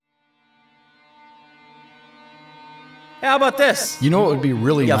How about this? You know what would be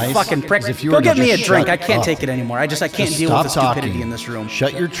really You nice? fucking prick. is if you Go were to get me a just drink. shut I can't up. take it anymore. I can't Just deal with the stop stupidity talking. in this room.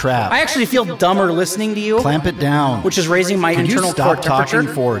 Shut your trap. I actually feel dumber listening to you. Clamp it down. Which is raising my Can you internal stop core temperature.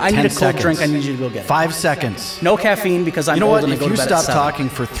 talking for I need 10 a cold seconds? drink. I need you to go get it. 5 seconds. No caffeine because I'm You know old what? and I If go to you bed stop at 7. talking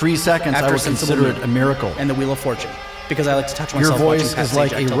for 3 seconds, After I would Sensible consider it Meat a miracle. And the Wheel of Fortune. Because I like to touch Your myself voice watching Pat is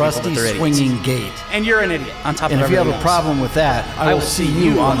like Sajak a tell rusty, people that they're idiots. swinging gate. And you're an idiot on top And of if you have everything a else. problem with that, I will see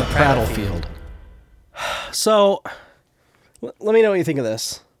you on the prattle field. So, let me know what you think of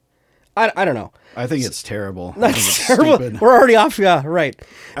this. I don't know. I think it's terrible. I think That's it's terrible. stupid. We're already off. Yeah, right.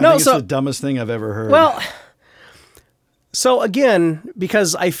 I think it's the dumbest thing I've ever heard. Well, so again,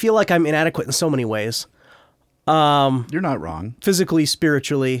 because I feel like I'm inadequate in so many ways. You're not wrong. Physically,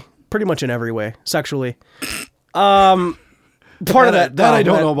 spiritually, pretty much in every way. Sexually. Part of that. That I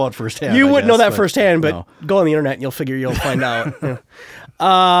don't know about firsthand. You I wouldn't know guess, that firsthand, but no. go on the internet and you'll find out.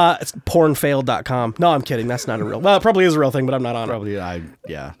 Yeah. It's pornfailed.com. No, I'm kidding. That's not a real. Well, it probably is a real thing, but I'm not on it. Probably,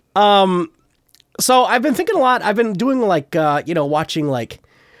 yeah. So I've been thinking a lot. I've been doing watching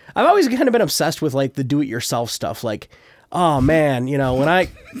I've always kind of been obsessed with like the do-it-yourself stuff. Like, oh man, when I,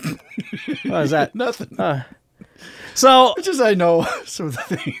 what is that? Nothing. So It's just I know some of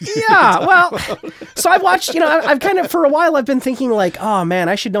the things. yeah, well, so I've watched, I've kind of, for a while, I've been thinking like, oh man,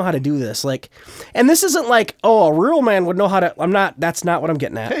 I should know how to do this. Like, and this isn't like, oh, a real man would know how to, that's not what I'm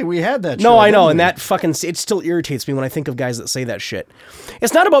getting at. Hey, we had that. No, show, I know, didn't and we? that it still irritates me when I think of guys that say that shit.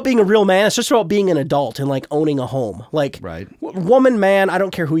 It's not about being a real man, it's just about being an adult and like owning a home. Like, Right. Woman, man, I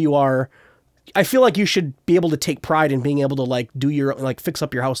don't care who you are. I feel like you should be able to take pride in being able to like do your, like fix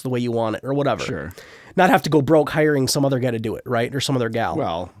up your house the way you want it or whatever. Sure. Not have to go broke hiring some other guy to do it, right? Or some other gal.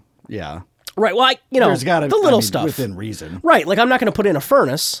 Well, yeah. Right. Well, There's got to the little stuff within reason. Right. Like I'm not going to put in a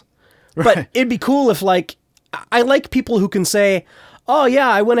furnace, but it'd be cool if like, I like people who can say, oh yeah,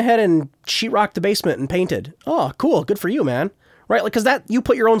 I went ahead and sheetrocked the basement and painted. Oh, cool. Good for you, man. Right. Like, cause that you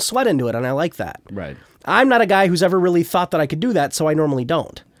put your own sweat into it. And I like that. Right. I'm not a guy who's ever really thought that I could do that. So I normally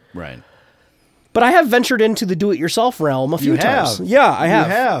don't. Right. But I have ventured into the do-it-yourself realm a few times. have. Yeah, I have.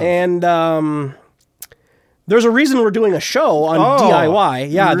 You have. And there's a reason we're doing a show on Oh,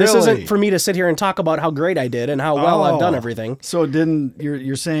 DIY. Yeah, this isn't really? for me to sit here and talk about how great I did and how well I've done everything. So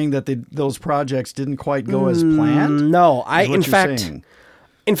you're saying that those projects didn't quite go as planned? No, Is what you're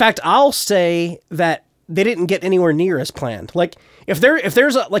in fact, I'll say that they didn't get anywhere near as planned. Like if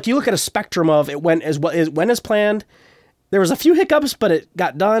there's a, like you look at a spectrum of it went as planned, there was a few hiccups, but it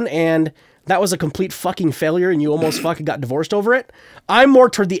got done and that was a complete fucking failure and you almost fucking got divorced over it. I'm more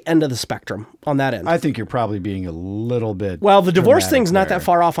toward the end of the spectrum on that end. I think you're probably being a little bit. Well, the divorce dramatic thing's not there. that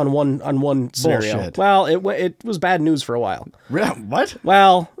far off on one scenario. Bullshit. Well, it was bad news for a while. What?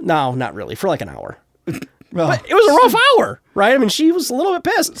 Well, no, not really. For like an hour. Well, But it was a rough hour, right? I mean, she was a little bit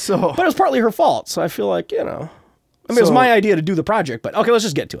pissed, So- but it was partly her fault. So I feel like, I mean, it was So- my idea to do the project, but okay, let's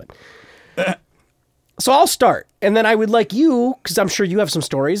just get to it. So I'll start, and then I would like you, because I'm sure you have some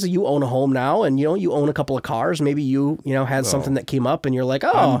stories. You own a home now, and you own a couple of cars. Maybe you had something that came up, and you're like,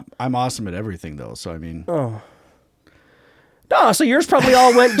 oh, I'm awesome at everything though. So I mean, no. So yours probably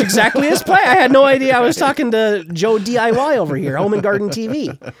all went exactly as planned. I had no idea. I was talking to Joe DIY over here, Home and Garden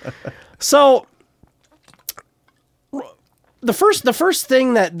TV. So the first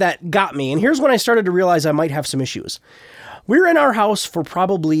thing that got me, and here's when I started to realize I might have some issues. We were in our house for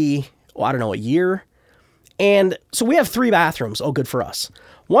probably, a year. And so we have 3 bathrooms. Oh, good for us.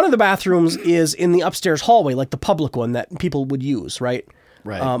 One of the bathrooms is in the upstairs hallway, like the public one that people would use, right?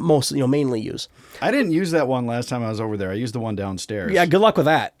 Right. Mainly use. I didn't use that one last time I was over there. I used the one downstairs. Yeah, good luck with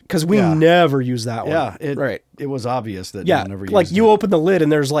that, because we Yeah. never use that one. Yeah. right. It was obvious that Yeah, no one ever used like you it. open the lid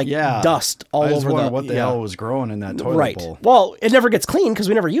and there's like Yeah. dust all I just over wondered what the yeah. hell was growing in that toilet Right. bowl. Well, it never gets clean because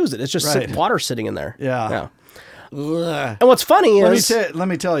we never use it. It's just Right. water sitting in there. Yeah. Ugh. And what's funny is Let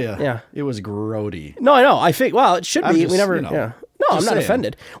me tell you. Yeah. It was grody. no, I know. I think it should I'm be. just, We never. you know, Yeah. No, I'm just not saying.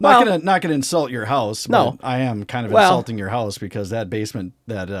 offended. Not gonna insult your house. No. But I am kind of Well- insulting your house because that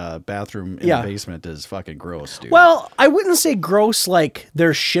bathroom in Yeah. the basement is fucking gross, dude. well, I wouldn't say gross. Like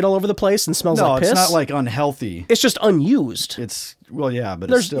there's shit all over the place and smells no, like piss. it's not like unhealthy. It's just unused. It's yeah, but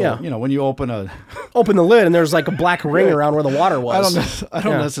There's- it's still yeah. when you open a. Open the lid and there's like a black ring around where the water was. I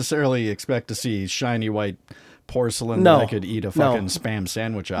don't Yeah. necessarily expect to see shiny white porcelain No. that I could eat a No. fucking Spam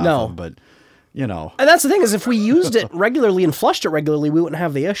sandwich off No. of, but And that's the thing is if we used it regularly and flushed it regularly, we wouldn't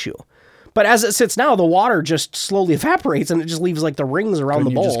have the issue. But as it sits now, the water just slowly evaporates and it just leaves like the rings around couldn't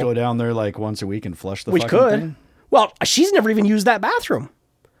the you bowl. just go down there like once a week and flush the We fucking could. thing? Well, she's never even used that bathroom.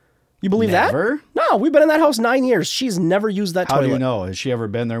 You believe Never? that? No, we've been in that house 9 years. She's never used that How toilet. do you know? Has she ever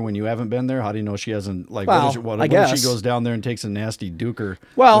been there when you haven't been there? How do you know she hasn't? Like, Well, what I if guess. she goes down there and takes a nasty duker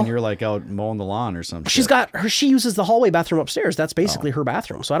Well, when you're like out mowing the lawn or something? She's got her. She uses the hallway bathroom upstairs. That's basically her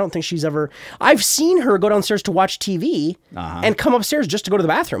bathroom. So I don't think she's ever. I've seen her go downstairs to watch TV and come upstairs just to go to the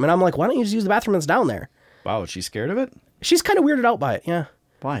bathroom. And I'm like, why don't you just use the bathroom that's down there? Wow, is she scared of it? She's kind of weirded out by it. Yeah,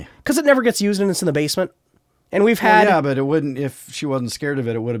 Why? because it never gets used and it's in the basement. And we've Well, had. yeah, but it wouldn't. If she wasn't scared of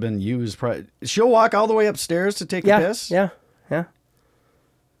it, it would have been used. She'll walk all the way upstairs to take a piss. Yeah.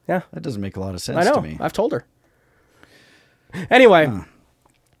 That doesn't make a lot of sense I know. to me. I've told her. Anyway,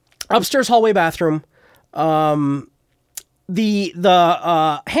 upstairs hallway bathroom.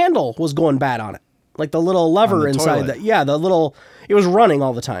 The handle was going bad on it, like the little lever the inside toilet. that. Yeah, the little. It was running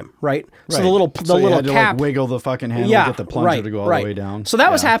all the time, right? So the little So you little had to, cap. like, wiggle the fucking handle, yeah, get the plunger right, to go all right. the way down. So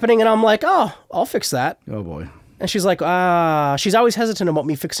that was Yeah. happening, and I'm like, oh, I'll fix that. Oh boy. And she's like, she's always hesitant about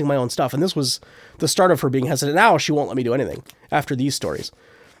me fixing my own stuff. And this was the start of her being hesitant. Now she won't let me do anything after these stories.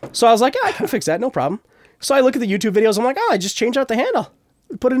 So I was like, I can fix that, no problem. So I look at the YouTube videos. I'm like, I just change out the handle,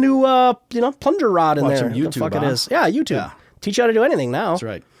 put a new, plunger rod in Watch there. some YouTube, the fuck it huh? is. Yeah, YouTube. Yeah. Teach you how to do anything now. That's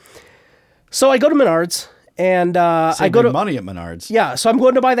right. So I go to Menards and I Save go big to money at Menards. Yeah, so I'm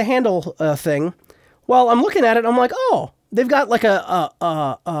going to buy the handle thing. Well, I'm looking at it. I'm like, oh, they've got like a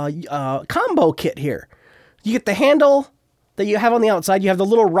combo kit here. You get the handle that you have on the outside. You have the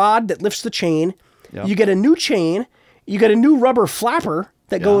little rod that lifts the chain. Yep. You get a new chain. You get a new rubber flapper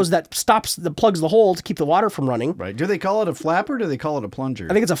that plugs the hole to keep the water from running. Right. Do they call it a flapper or do they call it a plunger?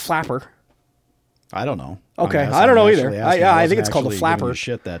 I think it's a flapper. I don't know. Okay, mean, I don't know that's either. actually asking. I wasn't think it's called a actually giving flapper. you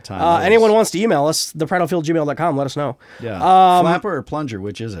shit that time. Anyone wants to email us, theprattlefieldgmail.com, let us know. Yeah. Flapper or plunger?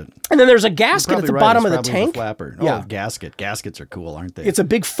 Which is it? And then there's a gasket at the bottom of the Probably tank. flapper. Yeah. Oh, gasket. Gaskets are cool, aren't they? It's a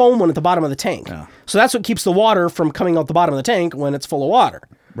big foam one at the bottom of the tank. Yeah. So that's what keeps the water from coming out the bottom of the tank when it's full of water.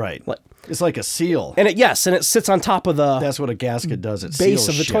 right. Like- It's like a seal. And it sits on top of the That's what a gasket does. It base seals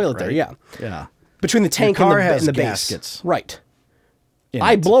of the shit, toilet there, right? yeah. Yeah. between the tank car and has the base. gaskets. Right. In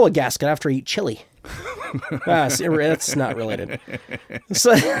I it. blow a gasket after I eat chili. That's not related.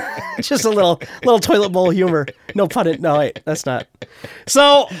 So just a little toilet bowl humor. No pun it. No, wait, that's not.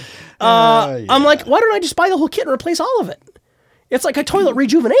 So I'm like, why don't I just buy the whole kit and replace all of it? It's like a toilet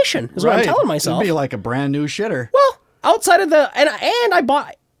rejuvenation, is what I'm Right. telling myself. It'd be like a brand new shitter. Well, outside of the and I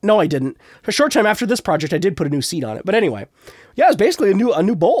bought. No, I didn't. For a short time after this project, I did put a new seat on it. But anyway, yeah, it's basically a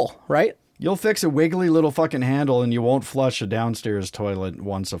new bowl, right? You'll fix a wiggly little fucking handle and you won't flush a downstairs toilet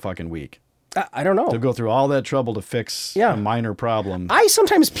once a fucking week. I don't know. They'll go through all that trouble to fix Yeah. a minor problem. I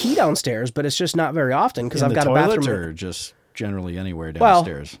sometimes pee downstairs, but it's just not very often because In I've the got a toilet bathroom. or just generally anywhere Well,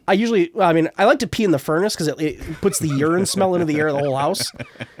 downstairs. I like to pee in the furnace because it puts the urine smell into the air of the whole house.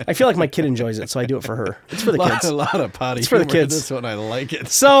 I feel like my kid enjoys it, so I do it for her. It's for the kids. A lot of potty. It's for the humor in kids. This one, I like it.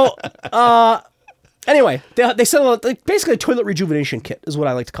 So, anyway, they sell basically a toilet rejuvenation kit is what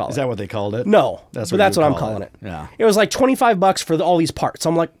I like to call it. Is that what they called it? No, That's but what that's you what I'm call calling it. it. Yeah. It was like $25 for all these parts.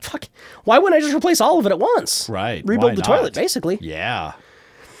 I'm like, fuck, why wouldn't I just replace all of it at once? Right. Rebuild Why the not? toilet, basically. Yeah.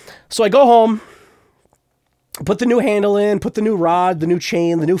 So I go home, put the new handle in, put the new rod, the new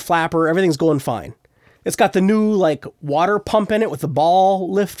chain, the new flapper, everything's going fine. It's got the new like water pump in it with the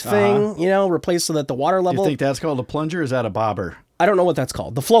ball lift thing, replaced so that the water You level. think that's called a plunger or is that a bobber? I don't know what that's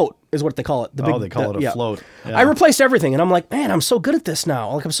called. The float is what they call it. They call it a float. Yeah. I replaced everything and I'm like, man, I'm so good at this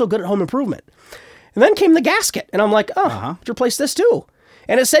now. Like I'm so good at home improvement. And then came the gasket and I'm like, replace this too.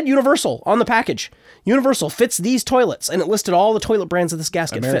 And it said Universal on the package. Universal fits these toilets. And it listed all the toilet brands that this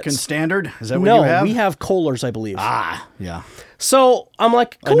gasket American fits. Standard? Is that what No, you have? we have Kohlers, I believe. Yeah. So I'm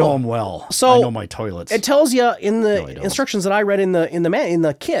like, cool. I know them well. So I know my toilets. It tells you in the I don't. instructions that I read in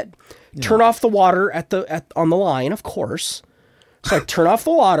the kit, turn off the water on the line, of course. So I turn off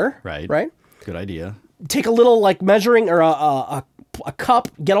the water. Right. Good idea. Take a little like measuring or a cup,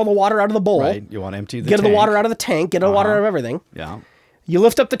 get all the water out of the bowl. Right. You want to empty the Get tank. the water out of the tank, get the water out of everything. Yeah. You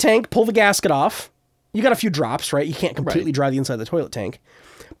lift up the tank, pull the gasket off. You got a few drops, right? You can't completely Right. dry the inside of the toilet tank.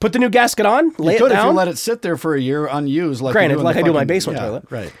 Put the new gasket on, lay You it could if down. you let it sit there for a year unused. Like Granted, you do in like the I do in my fucking- basement yeah, toilet.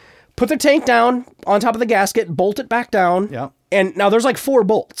 Right. Put the tank down on top of the gasket, bolt it back down. Yeah. And now there's like 4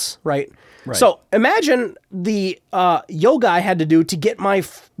 bolts, right? Right. So imagine the yoga I had to do to get my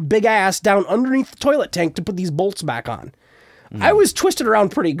big ass down underneath the toilet tank to put these bolts back on. I was twisted around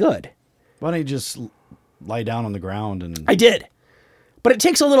pretty good. Why don't you just lie down on the ground and... I did. But it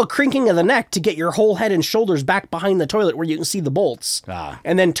takes a little crinking of the neck to get your whole head and shoulders back behind the toilet where you can see the bolts.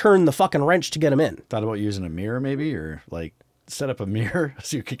 And then turn the fucking wrench to get them in. Thought about using a mirror maybe, or like set up a mirror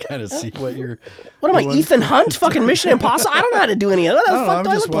so you could kind of see what you're... What am I, doing? Ethan Hunt? Fucking Mission Impossible? I don't know how to do any of that. I What don't the know, fuck I'm do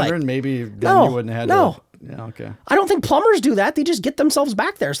I just look like? wondering, maybe then you wouldn't have had to Yeah, okay. I don't think plumbers do that. They just get themselves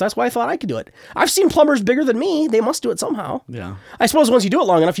back there. So that's why I thought I could do it. I've seen plumbers bigger than me. They must do it somehow. Yeah. I suppose once you do it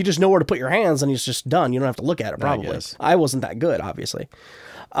long enough, you just know where to put your hands and it's just done. You don't have to look at it, probably. guess. I wasn't that good, obviously.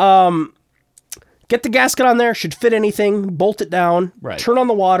 Get the gasket on there. Should fit anything. Bolt it down. Right. Turn on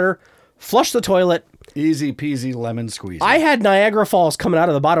the water. Flush the toilet. Easy peasy lemon squeeze. I had Niagara Falls coming out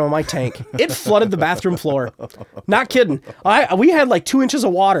of the bottom of my tank. It flooded the bathroom floor. Not kidding. We had like 2 inches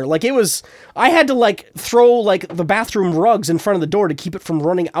of water. Like it was, I had to like throw like the bathroom rugs in front of the door to keep it from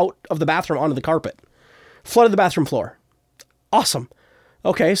running out of the bathroom onto the carpet. Flooded the bathroom floor. Awesome.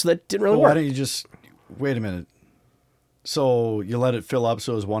 Okay, so that didn't really Why work. don't you just wait a minute? So you let it fill up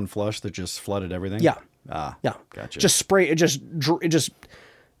so it was one flush that just flooded everything? Yeah. Ah, Yeah. gotcha. Just spray it. Just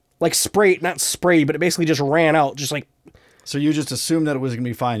like sprayed, not sprayed, but it basically just ran out. Just like, So you just assumed that it was going to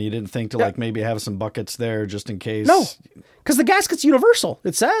be fine. You didn't think to like maybe have some buckets there just in case. no, because the gasket's universal.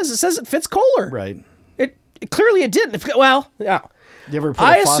 It says it fits Kohler. Right. It clearly it didn't. Well, yeah. You ever put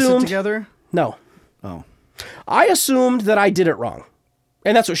I a faucet assumed- together? No. Oh. I assumed that I did it wrong.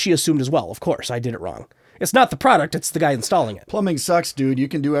 And that's what she assumed as well. Of course, I did it wrong. It's not the product, it's the guy installing it. Plumbing sucks, dude. You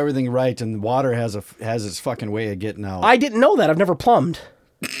can do everything right, and water has its fucking way of getting out. I didn't know that. I've never plumbed.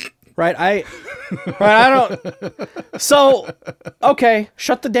 Right? I don't. So, okay,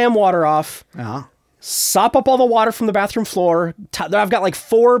 shut the damn water off. Uh-huh. Sop up all the water from the bathroom floor. I've got like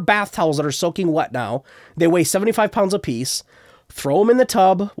 4 bath towels that are soaking wet now. They weigh 75 pounds apiece. Throw them in the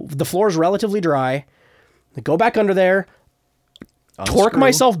tub. The floor is relatively dry. Go back under there. Torque Unscrew.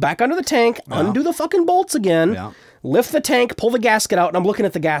 myself back under the tank. Undo the fucking bolts again. Yeah. Lift the tank. Pull the gasket out. And I'm looking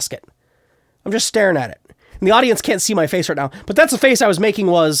at the gasket. I'm just staring at it. And the audience can't see my face right now. But that's the face I was making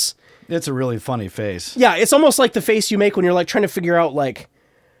was... It's a really funny face. Yeah, it's almost like the face you make when you're like trying to figure out like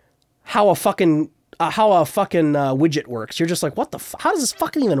how a fucking widget works. You're just like, what the? How does this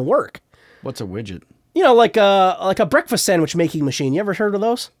fucking even work? What's a widget? You know, like a breakfast sandwich making machine. You ever heard of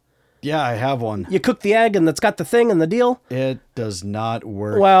those? Yeah, I have one. You cook the egg and it's got the thing and the deal. It does not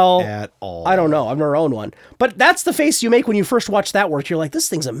work Well, at all. I don't know. I've never owned one, but that's the face you make when you first watch that work. You're like, this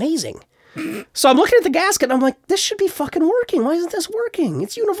thing's amazing. So I'm looking at the gasket and I'm like, this should be fucking working. Why isn't this working?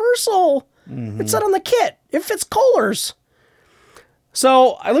 It's universal. It said on the kit. It fits Kohler's.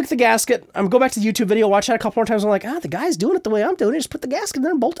 So I look at the gasket. I'm go back to the YouTube video, watch that a couple more times. I'm like, the guy's doing it the way I'm doing it. Just put the gasket in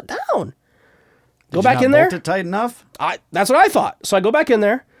there and bolt it down. Go back in there. Bolt it tight enough? That's what I thought. So I go back in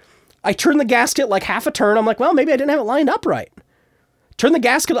there. I turn the gasket like half a turn. I'm like, well, maybe I didn't have it lined up right. Turn the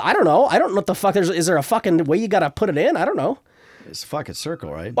gasket. I don't know. I don't know what the fuck. Is there a fucking way you got to put it in? I don't know. It's a fucking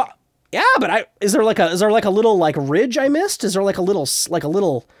circle, right? Well, yeah, but is there like a little like ridge I missed? Is there like a little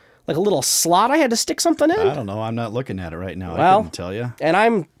slot I had to stick something in? I don't know. I'm not looking at it right now. I Well, couldn't tell you. And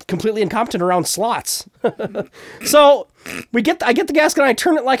I'm completely incompetent around slots. So I get the gasket and I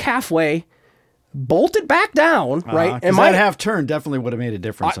turn it like halfway, bolt it back down, right? And that half turn definitely would have made a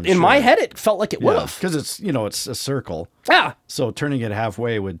difference. I'm in sure. my head, it felt like it would have. because it's a circle. Yeah, So turning it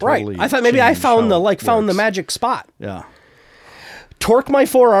halfway would right. totally. I thought maybe I change found how the it found the works. magic spot. Yeah. Torque my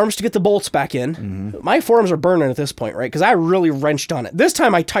forearms to get the bolts back in. Mm-hmm. My forearms are burning at this point, right? Because I really wrenched on it. This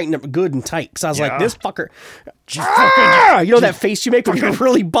time I tightened it good and tight because I was like, this fucker. You know that face you make when you're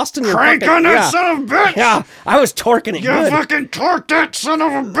really busting your Crank fucking, on that yeah. son of a bitch! Yeah, I was torquing it good. fucking torque that son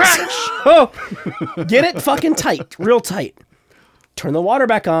of a bitch! Oh, get it fucking tight, real tight. Turn the water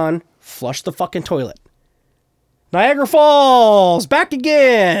back on. Flush the fucking toilet. Niagara Falls, back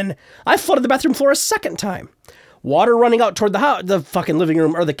again. I flooded the bathroom floor a second time. Water running out toward the fucking living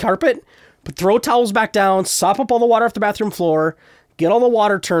room or the carpet. But throw towels back down, sop up all the water off the bathroom floor, get all the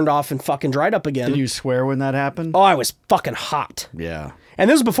water turned off and fucking dried up again. Did you swear when that happened? Oh, I was fucking hot. Yeah. And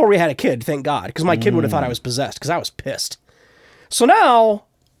this is before we had a kid, thank God, because my kid would have thought I was possessed, because I was pissed. So now,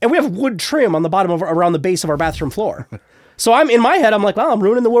 and we have wood trim on the bottom of around the base of our bathroom floor. So I'm in my head, I'm like, well, I'm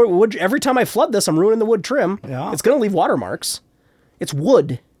ruining the wood. Every time I flood this, I'm ruining the wood trim. Yeah. It's going to leave watermarks. It's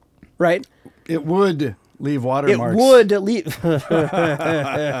wood, right? It would leave watermarks. It would leave.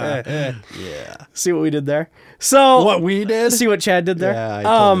 Yeah. See what we did there? So What we did? See what Chad did there? Yeah, I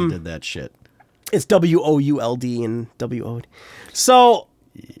totally did that shit. It's WOULD and WOD. So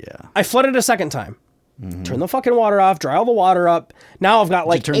Yeah. I flooded a second time. Turn the fucking water off, dry all the water up. Now I've got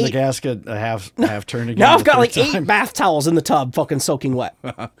like Turn eight. the gasket a half turn again. Now I've the got third like time. 8 bath towels in the tub, fucking soaking wet.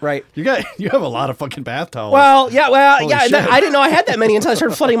 Right. You have a lot of fucking bath towels. Well, yeah, shit. I didn't know I had that many until I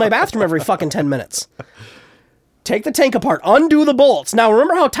started flooding my bathroom every fucking 10 minutes. Take the tank apart, undo the bolts. Now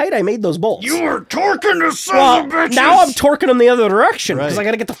remember how tight I made those bolts. you were torquing the son well, of a bitches. now I'm torquing them the other direction because Right. I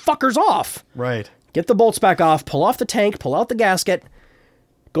got to get the fuckers off. right. Get the bolts back off, pull off the tank, pull out the gasket,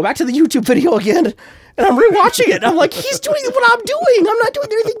 go back to the YouTube video again, and I'm rewatching it. I'm like, he's doing what I'm doing. I'm not doing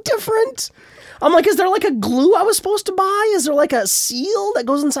anything different. I'm like, is there like a glue I was supposed to buy? Is there like a seal that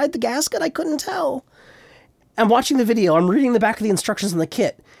goes inside the gasket? I couldn't tell. I'm watching the video. I'm reading the back of the instructions in the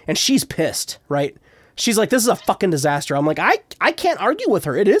kit, and she's pissed, right? She's like, this is a fucking disaster. I'm like, I can't argue with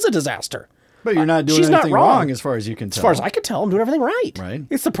her. It is a disaster. But you're not doing She's not anything wrong. wrong as far as you can tell. As far as I could tell, I'm doing everything right. Right.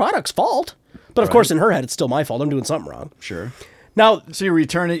 It's the product's fault. But of course, in her head, it's still my fault. I'm doing something wrong. Sure. Now, So you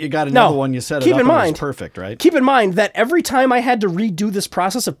return it, you got another one, you set it keep up, in and it mind, was perfect, right? Keep in mind that every time I had to redo this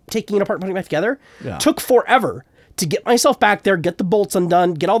process of taking it apart and putting it back together, Yeah. took forever to get myself back there, get the bolts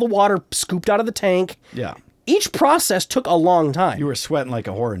undone, get all the water scooped out of the tank. Yeah. Each process took a long time. You were sweating like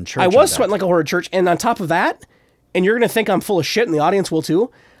a whore in church. I was sweating like a whore at church. And on top of that, and you're going to think I'm full of shit, and the audience will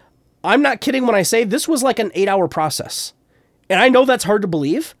too, I'm not kidding when I say this was like an 8-hour process. And I know that's hard to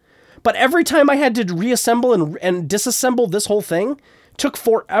believe, but every time I had to reassemble and disassemble this whole thing, took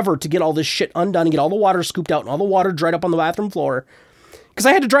forever to get all this shit undone and get all the water scooped out and all the water dried up on the bathroom floor. Because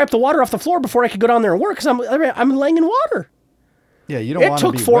I had to dry up the water off the floor before I could go down there and work, because I'm laying in water. Yeah, you don't It want to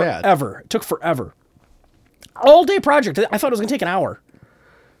took be forever. wet. It took forever. All day project. I thought it was going to take an hour.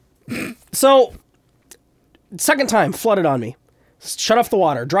 So, second time, flooded on me. Shut off the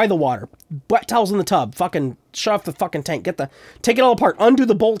water, dry the water, wet towels in the tub, fucking shut off the fucking tank, take it all apart, undo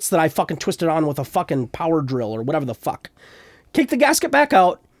the bolts that I fucking twisted on with a fucking power drill or whatever the fuck. Kick the gasket back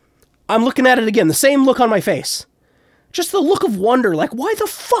out. I'm looking at it again, the same look on my face. Just the look of wonder, like, why the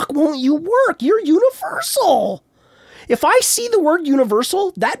fuck won't you work? You're universal. If I see the word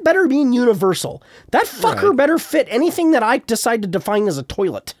universal, that better mean universal. That fucker better fit anything that I decide to define as a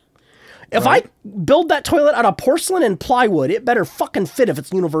toilet. If I build that toilet out of porcelain and plywood, it better fucking fit if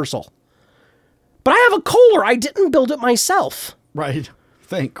it's universal. But I have a Kohler. I didn't build it myself. Right.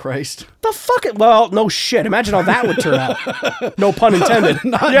 Thank Christ. The fuck it. Well, no shit. Imagine how that would turn out. No pun intended.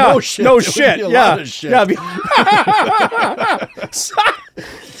 No shit. No It would shit. be a Yeah. lot of shit. Yeah.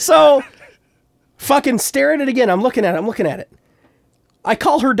 So, fucking stare at it again. I'm looking at it. I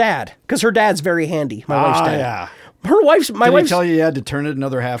call her dad because her dad's very handy. My wife's dad. Yeah. My Did wife's he tell you had to turn it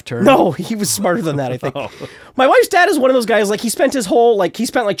another half turn? No, he was smarter than that, I think. My wife's dad is one of those guys, like, he spent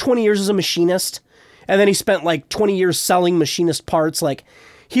like 20 years as a machinist, and then he spent like 20 years selling machinist parts. Like,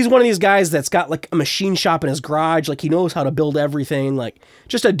 he's one of these guys that's got like a machine shop in his garage. Like, he knows how to build everything. Like,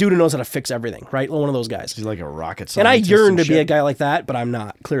 just a dude who knows how to fix everything, right? One of those guys. He's like a rocket scientist. And I yearn to be shit. a guy like that, but I'm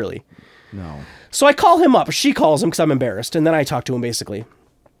not, clearly. No. So I call him up. She calls him because I'm embarrassed, and then I talk to him, basically.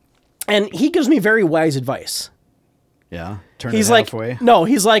 And he gives me very wise advice. Yeah. Turn He's it like, halfway. no,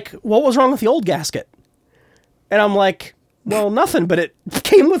 he's like, what was wrong with the old gasket? And I'm like, well, nothing, but it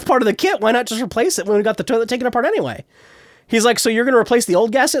came with part of the kit. Why not just replace it when we got the toilet taken apart anyway? He's like, so you're going to replace the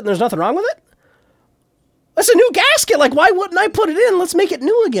old gasket and there's nothing wrong with it? That's a new gasket. Like, why wouldn't I put it in? Let's make it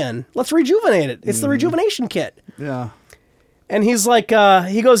new again. Let's rejuvenate it. It's the rejuvenation kit. Yeah. And he's like,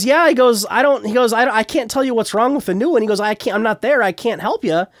 he goes, I can't tell you what's wrong with the new one. He goes, I'm not there. I can't help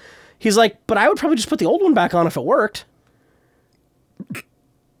you. He's like, but I would probably just put the old one back on if it worked.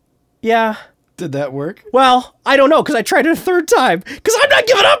 Yeah. Did that work? Well, I don't know, because I tried it a third time. Because I'm not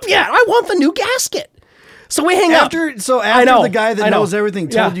giving up yet. I want the new gasket. So we hang up. After I know, the guy that I know. knows everything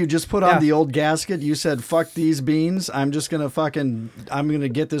told Yeah. you just put Yeah. on the old gasket, you said, fuck these beans. I'm just going to I'm going to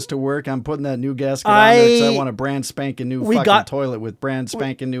get this to work. I'm putting that new gasket on there because I want a brand spanking new toilet with brand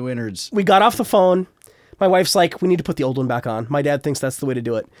spanking new innards. We got off the phone. My wife's like, we need to put the old one back on. My dad thinks that's the way to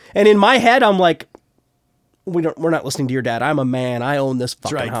do it. And in my head, I'm like, we're not listening to your dad. I'm a man. I own this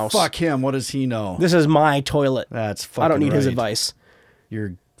fucking house. Fuck him. What does he know? This is my toilet. That's fucking I don't need his right. advice.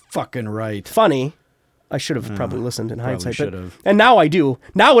 You're fucking right. Funny. I should have probably listened in hindsight. should But, have. and now I do.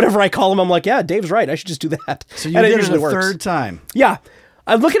 Now whenever I call him, I'm like, yeah, Dave's right. I should just do that. So you and did it usually a works. third time. Yeah.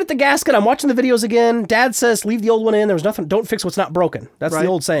 I'm looking at the gasket. I'm watching the videos again. Dad says, leave the old one in. There's nothing. Don't fix what's not broken. That's the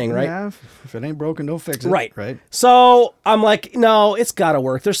old saying, right? Yeah, if it ain't broken, don't fix it. Right. Right. So I'm like, no, it's got to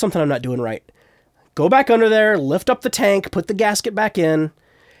work. There's something I'm not doing right. Go back under there, lift up the tank, put the gasket back in.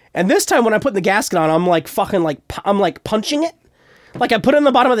 And this time when I put the gasket on, I'm like I'm like punching it. Like I put it in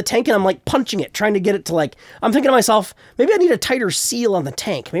the bottom of the tank and I'm like punching it, trying to get it to like, I'm thinking to myself, maybe I need a tighter seal on the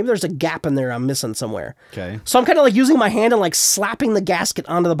tank. Maybe there's a gap in there I'm missing somewhere. Okay. So I'm kind of like using my hand and like slapping the gasket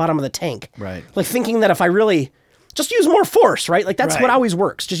onto the bottom of the tank. Right. Like thinking that if I really just use more force, right? Like that's Right. what always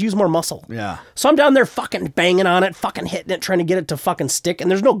works. Just use more muscle. Yeah. So I'm down there fucking banging on it, fucking hitting it, trying to get it to fucking stick. And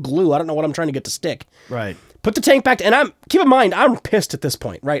there's no glue. I don't know what I'm trying to get to stick. Right. Put the tank back, and keep in mind, I'm pissed at this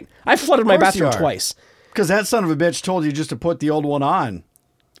point, right? I flooded my course you bathroom are. twice. Because that son of a bitch told you just to put the old one on.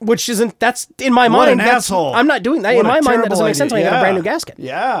 Which that's in my What mind. an that's- asshole. I'm not doing that. What in a my mind, that terrible doesn't make sense when I idea. got a brand Yeah. new gasket.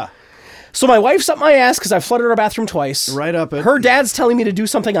 Yeah. So my wife's up my ass because I flooded her bathroom twice. Right up it. Her dad's telling me to do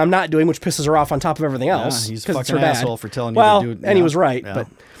something I'm not doing, which pisses her off on top of everything else. he's 'cause a it's fucking her dad. asshole for telling you well, to do it. and he was right. Yeah. But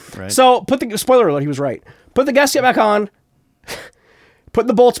Right. So spoiler alert, he was right. Put the gasket back on, put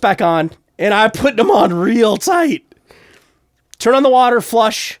the bolts back on, and I put them on real tight. Turn on the water,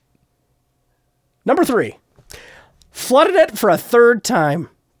 flush. Number 3, flooded it for a third time.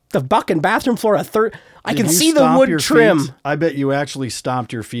 The fucking bathroom floor a third. I Did can you see the stomp wood your trim. feet? I bet you actually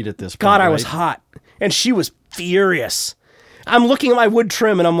stomped your feet at this point. God, I was right? hot. And she was furious. I'm looking at my wood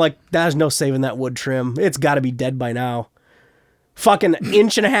trim and I'm like, there's no saving that wood trim. It's got to be dead by now. Fucking 1.5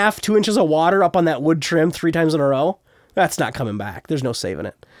 inches, 2 inches of water up on that wood trim 3 times in a row. That's not coming back. There's no saving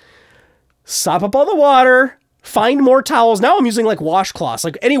it. Sop up all the water. Find more towels. Now I'm using like washcloths,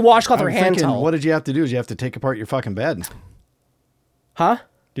 like any washcloth or I'm hand thinking, towel. what did you have to do? Did you have to take apart your fucking bed? Huh?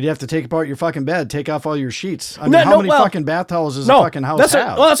 Did you have to take apart your fucking bed, take off all your sheets? I mean, how many fucking bath towels does a fucking house that's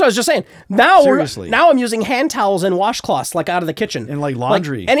have? Well, that's what I was just saying. Now, Seriously. now I'm using hand towels and washcloths like out of the kitchen. And like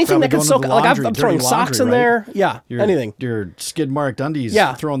laundry. anything that Probably can going to soak. the Like laundry, I'm throwing dirty socks in laundry, there. right? Yeah, anything. Your skid marked undies.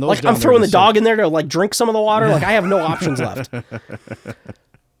 Yeah, Throwing those like down I'm throwing there the to dog in there to like drink some of the water. Like I have no options left.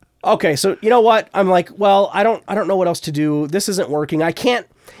 Okay, so you know what? I'm like, well, I don't know what else to do. This isn't working. I can't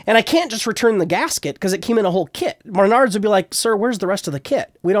just return the gasket because it came in a whole kit. Menards would be like, "Sir, where's the rest of the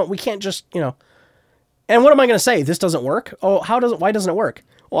kit? We can't just, And what am I going to say? This doesn't work? Oh, why doesn't it work?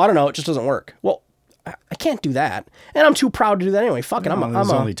 Well, I don't know. It just doesn't work. Well, I can't do that. And I'm too proud to do that anyway. Fuck it. I'm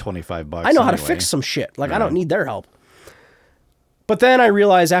only $25. I know how to anyway. fix some shit. Like I don't need their help. But then I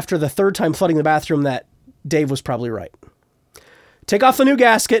realized after the third time flooding the bathroom that Dave was probably right. Take off the new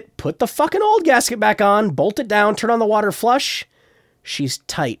gasket, put the fucking old gasket back on, bolt it down, turn on the water flush. She's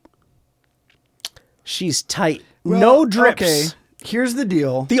tight. She's tight. No drips. Okay, here's the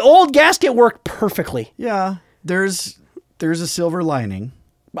deal. The old gasket worked perfectly. Yeah, there's a silver lining.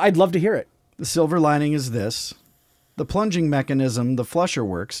 I'd love to hear it. The silver lining is this. The plunging mechanism, the flusher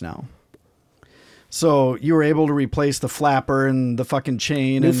works now. So you were able to replace the flapper and the fucking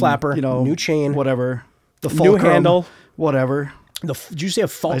chain. New flapper, new chain. Whatever. The New fulcrum. handle. Whatever. Did you say a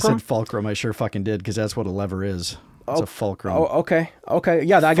fulcrum? I said fulcrum. I sure fucking did because that's what a lever is. It's a fulcrum. Oh, okay.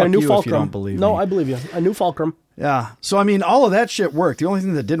 Yeah, I got a new you if fulcrum. you don't believe No, me. I believe you. A new fulcrum. Yeah. So, I mean, all of that shit worked. The only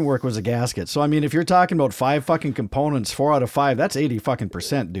thing that didn't work was a gasket. So, I mean, if you're talking about 5 fucking components, 4 out of 5, that's 80 fucking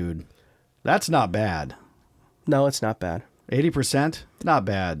percent, dude. That's not bad. No, it's not bad. 80%? Not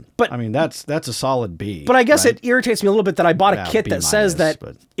bad. But- I mean, that's a solid B. But I guess right? it irritates me a little bit that I bought a Yeah, kit B that says minus, that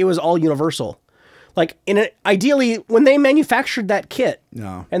but- it was all universal. Like ideally, when they manufactured that kit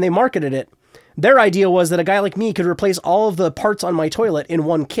No. and they marketed it, their idea was that a guy like me could replace all of the parts on my toilet in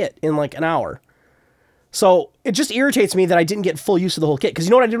one kit in like an hour. So it just irritates me that I didn't get full use of the whole kit. Because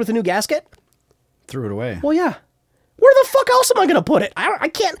you know what I did with the new gasket? Threw it away. Well, yeah. Where the fuck else am I going to put it? I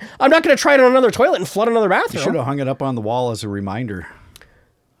can't. I'm not going to try it on another toilet and flood another You should bathroom. have hung it up on the wall as a reminder.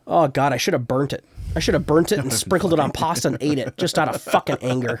 Oh, God, I should have burnt it. I should have burnt it and sprinkled it on pasta and ate it just out of fucking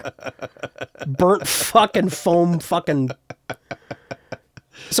anger. Burnt fucking foam fucking.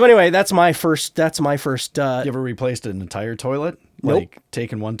 So anyway, that's my first. You ever replaced an entire toilet? Nope. Like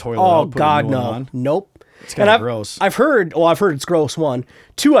taking one toilet Oh out, put God, a new no, one on? nope. It's kind And of gross. I've heard it's gross. 1,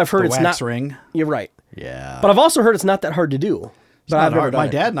 2, I've heard The it's wax not. ring. You're right, Yeah. but I've also heard it's not that hard to do. But Not I've never hard. done My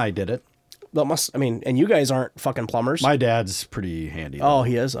it. dad and I did it. That must. I mean, and you guys aren't fucking plumbers. My dad's pretty handy. Oh, though.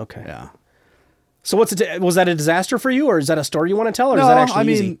 he is. Okay. Yeah. So was that a disaster for you, or is that a story you want to tell, or is that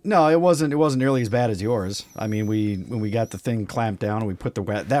actually easy? no, it wasn't nearly as bad as yours. I mean, when we got the thing clamped down and we put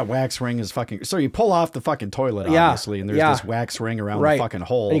that wax ring is fucking. So you pull off the fucking toilet, Yeah, obviously, and there's yeah. this wax ring around Right. the fucking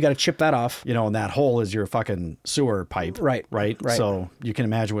hole. And you got to chip that off. You know, and that hole is your fucking sewer pipe. Right, Right. right. So you can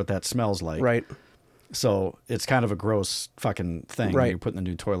imagine what that smells like. Right. So it's kind of a gross fucking thing when Right. you're putting the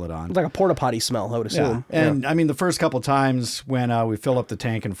new toilet on. It's like a porta potty smell, I would assume. Yeah. And I mean, the first couple times when we filled up the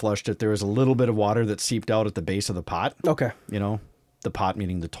tank and flushed it, there was a little bit of water that seeped out at the base of the pot. Okay. You know, the pot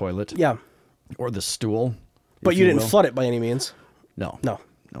meaning the toilet. Yeah. Or the stool. But if you didn't will. flood it by any means. No. No.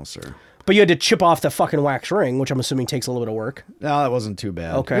 No, sir. But you had to chip off the fucking wax ring, which I'm assuming takes a little bit of work. No, that wasn't too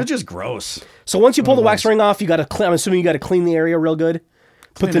bad. Okay. It was just gross. So once you pull the wax ring off, you got to clean. I'm assuming you got to clean the area real good.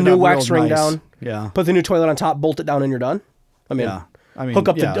 Put Clean the it new up wax real ring nice. down. Yeah. Put the new toilet on top, bolt it down, and you're done. I mean, Yeah. I mean, hook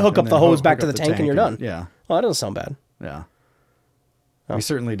up yeah, the and then hose back hook to up the tank and you're done. Yeah. Well, that doesn't sound bad. Yeah. We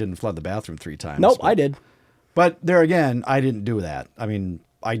certainly didn't flood the bathroom 3 times. Nope, but- I did. But there again, I didn't do that. I mean,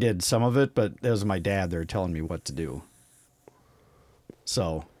 I did some of it, but it was my dad there telling me what to do.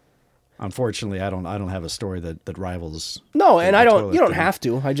 So, unfortunately, I don't have a story that rivals. No, and I don't. toilet You don't thing. have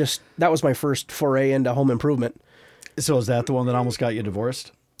to. That was my first foray into home improvement. So is that the one that almost got you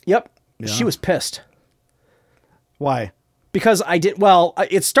divorced? Yep. Yeah. She was pissed. Why? Because I did, well,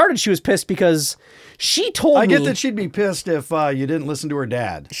 it started, she was pissed because she told me. I get that she'd be pissed if you didn't listen to her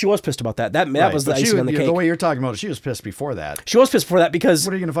dad. She was pissed about that. That Right, was the but she icing on would- the cake. The way you're talking about it, she was pissed before that. She was pissed for that because,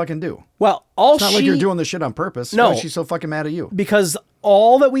 What are you going to fucking do? well, all It's not like you're doing this shit on purpose. No. Why is she so fucking mad at you? because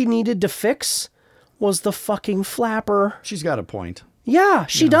all that we needed to fix was the fucking flapper. She's got a point. Yeah,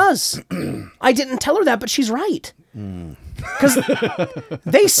 she does. I didn't tell her that, but she's right. Hmm. Because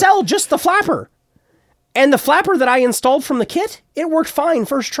they sell just the flapper. And the flapper that I installed from the kit, it worked fine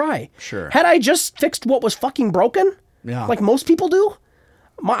first try. Sure. Had I just fixed what was fucking broken, Yeah. like most people do,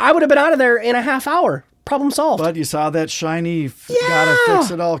 I would have been out of there in a half hour. Problem solved. But you saw that shiny, Yeah. gotta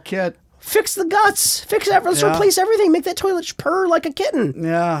fix it all kit. Fix the guts. Fix everything. Let's Yeah. replace everything. Make that toilet purr like a kitten.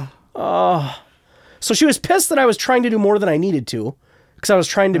 Yeah. So she was pissed that I was trying to do more than I needed to. Because I was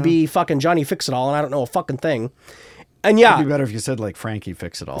trying to be fucking Johnny Fix-It-All, and I don't know a fucking thing. And It'd be yeah, better if you said like Frankie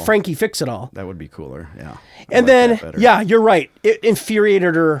fix it all. Frankie Fix-It-All. That would be cooler. Yeah. I And like then, that better. yeah, you're right. It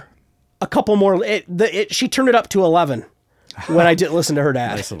infuriated her a couple more. She turned it up to 11 when I didn't listen to her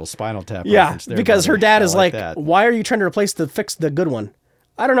dad. Nice little Spinal Tap. Yeah, reference there, because her buddy. dad I is like, that. why are you trying to fix the good one?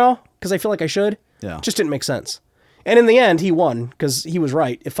 I don't know, because I feel like I should. Yeah. Just didn't make sense. And in the end, he won because he was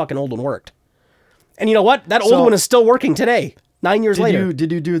right. It fucking old one worked. And you know what? That old So- one is still working today, 9 years later.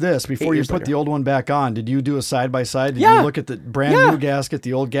 Did you do this before 8 you years put later. the old one back on? Did you do a side by side? Did Yeah. you look at the brand Yeah. new gasket,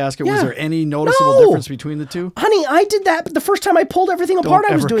 the old gasket? Yeah. Was there any noticeable No. difference between the two? Honey, I did that, but the first time I pulled everything apart,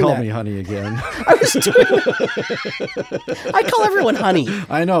 Don't I was ever doing call that. me honey again. I was doing it. I call everyone honey.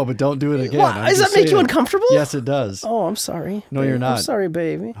 I know, but don't do it again. What? I'm Does just that make you saying. uncomfortable? Yes, it does. Oh, I'm sorry. No, you're babe. not. I'm sorry,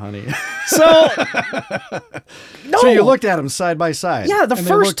 baby. Honey. So, no. So you looked at them side by side. Yeah, the and they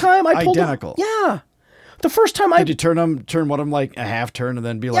first looked time I pulled identical. them. Yeah. The first time I Did you turn one of them like a half turn and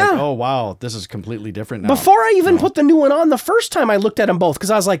then be like, Yeah. oh wow, this is completely different now? before I even put the new one on, the first time I looked at them both because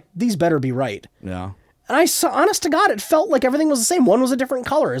I was like, these better be right. Yeah. And I saw, honest to God, it felt like everything was the same. One was a different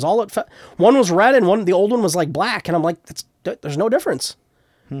color. Is all it. One was red, and the old one was like black. And I'm like, there's no difference.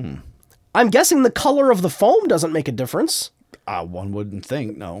 I'm guessing the color of the foam doesn't make a difference. One wouldn't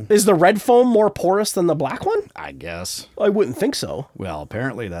think, no. Is the red foam more porous than the black one? I guess. I wouldn't think so. Well,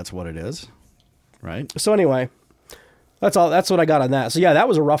 apparently that's what it is. Right? So anyway, that's all. That's what I got on that. So yeah, that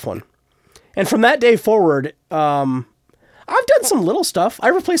was a rough one. And from that day forward, I've done some little stuff. I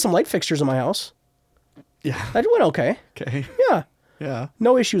replaced some light fixtures in my house. Yeah. That went okay. Okay. Yeah, Yeah.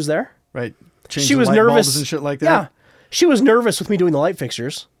 no issues there. Right. Change She the was light nervous bulbs and shit like that. Yeah, she was nervous with me doing the light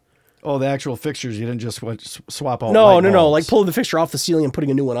fixtures. Oh, the actual fixtures. You didn't just swap out. No, light no, bulbs. like pulling the fixture off the ceiling and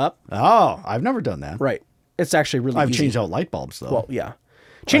putting a new one up. Oh, I've never done that. Right. It's actually really I've easy. changed out light bulbs though. Well, yeah.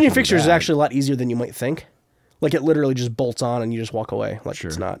 Changing from the fixtures is bag. actually a lot easier than you might think. Like it literally just bolts on and you just walk away. Like Sure.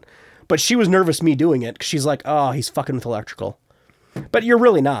 it's not. But she was nervous me doing it because she's like, oh, he's fucking with electrical. But you're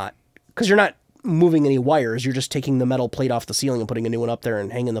really not, because you're not moving any wires. You're just taking the metal plate off the ceiling and putting a new one up there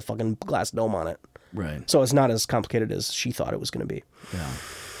and hanging the fucking glass dome on it. Right. So it's not as complicated as she thought it was going to be. Yeah.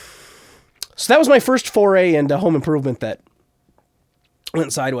 So that was my first foray into home improvement that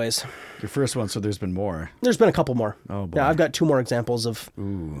went sideways. Your first one, so there's been more. There's been a couple more. Oh, boy. Yeah, I've got two more examples of.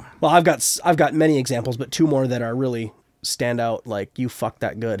 Ooh. Well, I've got many examples, but two more that are really stand out. Like you fucked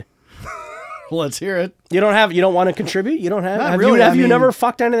that good. Let's hear it. You don't want to contribute. You don't have. Not Have really, you? Have I you mean- never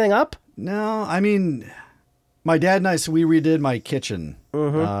fucked anything up? No, I mean, my dad and I, so we redid my kitchen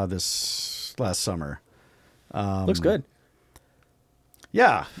Mm-hmm. this last summer. Looks good.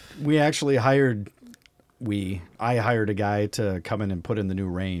 Yeah, we actually I hired a guy to come in and put in the new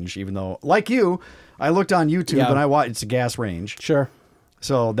range, even though, like you, I looked on YouTube Yeah. and I watched, it's a gas range. Sure.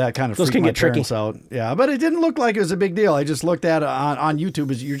 So that kind of Those freaked can my get tricky. parents out. Yeah, but it didn't look like it was a big deal. I just looked at it on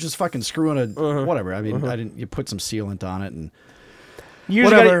YouTube as you're just fucking screwing whatever. I mean, you put some sealant on it and You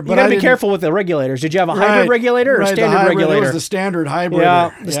Whatever, gotta, but you gotta I be didn't- careful with the regulators. Did you have a hybrid Right, regulator or right, the standard hybrid, it regulator? was the standard hybrid.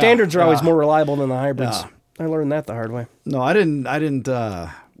 Yeah, the standards are always yeah. more reliable than the hybrids. Yeah. I learned that the hard way. No, I didn't.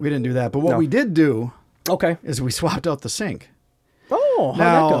 We didn't do that. But what No. we did do Okay. is we swapped out the sink. Oh,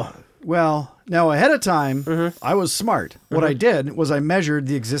 how'd that go? Now ahead of time, Mm-hmm. I was smart. What I did was I measured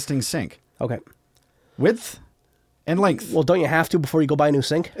the existing sink Okay. width and length. Well, don't you have to before you go buy a new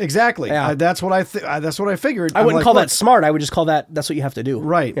sink? Exactly. Yeah. That's what I figured. I I'm wouldn't like, call look, that smart. I would just call that's what you have to do.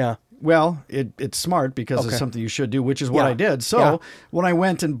 right. Yeah. Well, it's smart because Okay. it's something you should do, which is what Yeah. I did. So Yeah. when I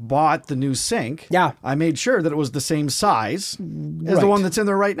went and bought the new sink, Yeah. I made sure that it was the same size as Right. the one that's in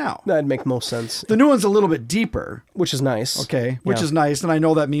there right now. That'd make most sense, The new one's a little bit deeper. which is nice. Okay, which Yeah. is nice, and I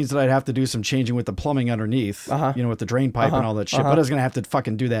know that means that I'd have to do some changing with the plumbing underneath, with the drain pipe and all that shit. But I was gonna have to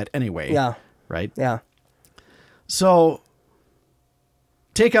fucking do that anyway. Yeah. Right. Yeah. So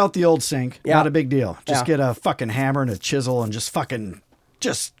take out the old sink. Yeah. Not a big deal. Just Yeah. get a fucking hammer and a chisel and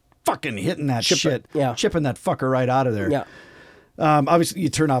just fucking hitting that shit. Yeah. Chipping that fucker right out of there. Yeah. Obviously, you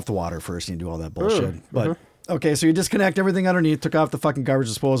turn off the water first and you do all that bullshit. But, okay, so you disconnect everything underneath, took off the fucking garbage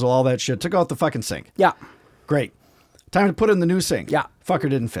disposal, all that shit, took out the fucking sink. Yeah. Great. Time to put in the new sink. Yeah. Fucker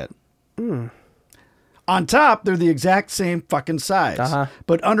didn't fit. On top, they're the exact same fucking size.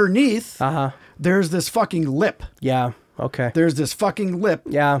 But underneath, there's this fucking lip. Yeah. Okay. There's this fucking lip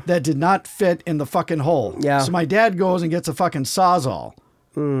that did not fit in the fucking hole. Yeah. So my dad goes and gets a fucking Sawzall.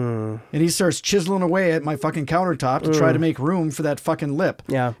 And he starts chiseling away at my fucking countertop to try to make room for that fucking lip.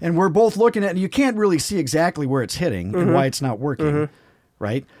 Yeah. And we're both looking at it, and you can't really see exactly where it's hitting and why it's not working.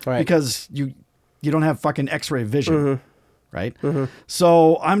 Right? Right. Because you don't have fucking X-ray vision. Right?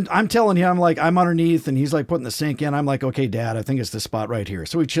 So I'm telling him, like, I'm underneath, and he's like putting the sink in. I'm like, okay, Dad, I think it's this spot right here.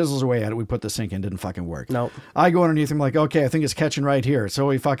 So he chisels away at it. We put the sink in, didn't fucking work. Nope. I go underneath him, like, okay, I think it's catching right here. So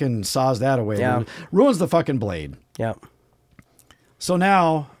he fucking saws that away. Yeah. Ruins the fucking blade. Yeah. So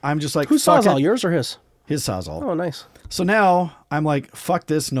now I'm just like, Whose fuck Sawzall, it. yours or his? His Sawzall. Oh, nice. So now I'm like, fuck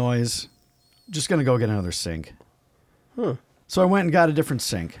this noise. Just going to go get another sink. So I went and got a different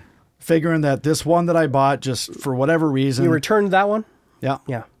sink, figuring that this one that I bought, just for whatever reason. You returned that one? Yeah.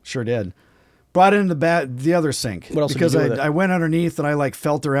 Yeah. Sure did. Brought in the other sink. What else did because you do with it? I went underneath and I like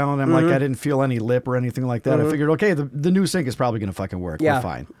felt around. I'm like, I didn't feel any lip or anything like that. I figured, okay, the new sink is probably going to fucking work. Yeah. We're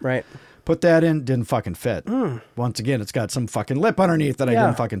fine. Right. Put that in, didn't fucking fit. Once again, it's got some fucking lip underneath that I Yeah.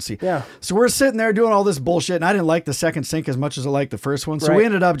 didn't fucking see. Yeah. So we're sitting there doing all this bullshit, and I didn't like the second sink as much as I liked the first one. So we Right.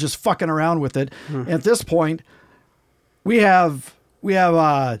 ended up just fucking around with it. And at this point, we have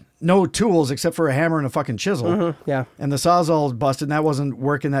no tools except for a hammer and a fucking chisel. Yeah. And the Sawzall busted, and that wasn't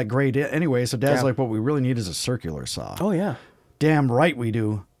working that great anyway. So Dad's Yeah. like, what we really need is a circular saw. Oh, yeah. Damn right we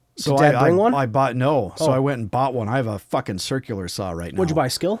do. So Did Dad bring one? I bought, no. So Oh. I went and bought one. I have a fucking circular saw right now. What'd you buy?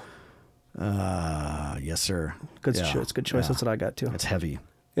 Skill? Yes, sir. Good Yeah. It's a good choice. Yeah. That's what I got too. It's heavy.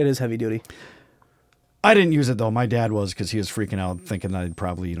 It is heavy duty. I didn't use it though. My dad was, because he was freaking out, thinking I'd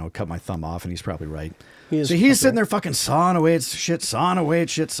probably, cut my thumb off, and he's probably right. So he's sitting there fucking sawing away at shit, sawing away at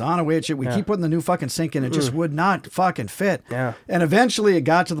shit, sawing away at shit. We keep putting the new fucking sink in. It just would not fucking fit. Yeah. And eventually it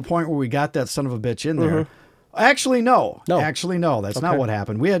got to the point where we got that son of a bitch in there. Actually, no. No. Actually, no. That's not Okay. what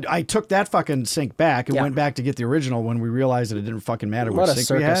happened. I took that fucking sink back and Yeah. went back to get the original when we realized that it didn't fucking matter What which a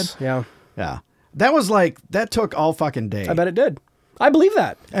sink we had. circus. Yeah. Yeah. That took all fucking day. I bet it did. I believe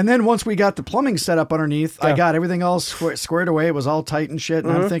that. And then once we got the plumbing set up underneath, I Yeah. got everything all squared away. It was all tight and shit.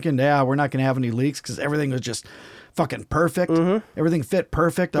 And I'm thinking, yeah, we're not going to have any leaks because everything was just fucking perfect. Everything fit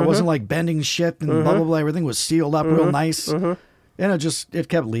perfect. I wasn't like bending shit and blah, blah, blah. Everything was sealed up real nice. And it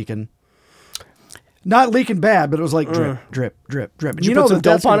kept leaking. Not leaking bad, but it was like drip, drip, drip, drip. And Did you put some that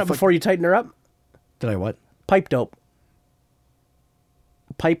that's dope on gonna it before you tighten her up? Did I what? Pipe dope.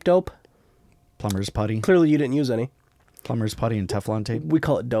 Pipe dope? Plumber's putty? Clearly you didn't use any. Plumber's putty and Teflon tape? We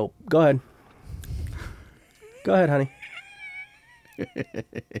call it dope. Go ahead. Go ahead, honey.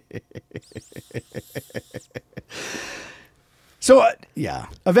 So, yeah.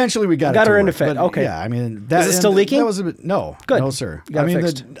 Eventually we got Got it her to into work, fit. but, Okay. Yeah, I mean... Is it still leaking? That was a bit... No. Good. No, sir. You got it I mean,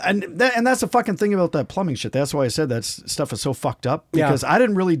 fixed. and that's the fucking thing about that plumbing shit. That's why I said that stuff is so fucked up. Yeah. Because I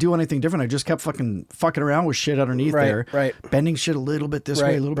didn't really do anything different. I just kept fucking around with shit underneath Right, there. right. Bending shit a little bit this way,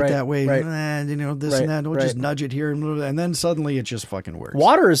 Right, a little bit right, that way. right. This Right, and that. We'll right. just nudge it here. And then suddenly it just fucking works.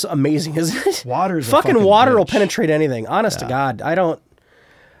 Water is amazing, isn't it? Water's a fucking fucking water will bitch. penetrate anything. Honest to God, I don't.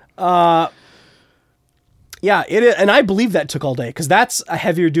 Yeah, it is, and I believe that took all day because that's a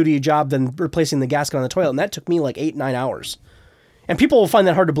heavier duty job than replacing the gasket on the toilet, and that took me like 8-9 hours. And people will find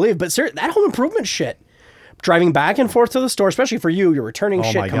that hard to believe, but that home improvement shit, driving back and forth to the store, especially for you, you're returning Oh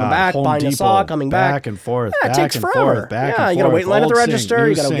shit, my coming God. back, Home buying a Depot, saw, coming back and forth, Yeah, it back takes and forever. forth, back yeah, and you gotta forth. wait in line at the Old sink, register. new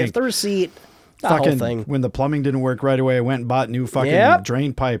You gotta sink. get the receipt. That Fucking whole thing. when the plumbing didn't work right away, I went and bought new fucking Yep.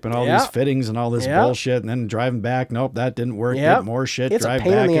 drain pipe and all Yep. these fittings and all this Yep. bullshit. And then driving back, nope, that didn't work. Yep. Get more shit. It's a drive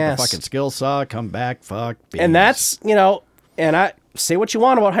pain in back, the get ass. the fucking skill saw, come back, fuck. And that's, and I say what you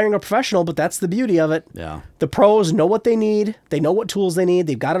want about hiring a professional, but that's the beauty of it. Yeah. The pros know what they need. They know what tools they need.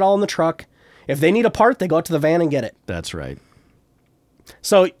 They've got it all in the truck. If they need a part, they go out to the van and get it. That's right.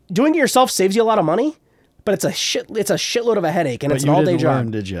 So doing it yourself saves you a lot of money, but it's a shitload of a headache, and But it's you an all-day didn't job.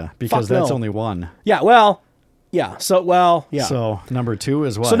 learn, did you? Because Fuck that's no. only one. Yeah, well, yeah. So, yeah. So number 2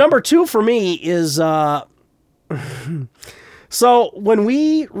 is what? So number 2 for me is so when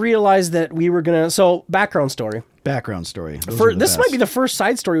we realized that we were gonna background story. Background story. Those are the This might best. be the first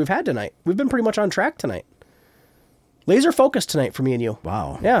side story we've had tonight. We've been pretty much on track tonight. Laser focused tonight for me and you.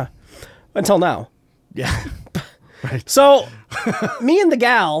 Wow. Yeah. Until now. Yeah. So me and the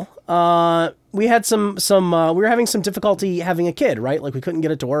gal, we had we were having some difficulty having a kid, right? Like we couldn't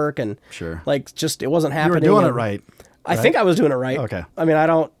get it to work and Sure. like just it wasn't You were happening. doing it and- right. I think I was doing it right. Okay. I mean, I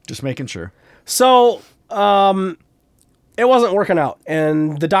don't. Just making sure. So, it wasn't working out,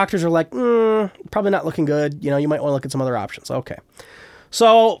 and the doctors are like, probably not looking good. You know, you might want to look at some other options. Okay.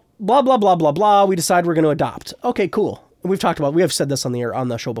 So, blah blah blah blah blah. We decide we're going to adopt. Okay, cool. We have said this on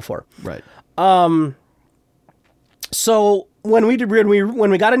the show before. Right. So when we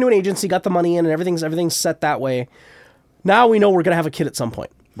got into an agency, got the money in, and everything's set that way. Now we know we're going to have a kid at some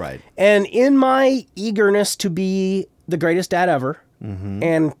point. Right. And in my eagerness to be the greatest dad ever,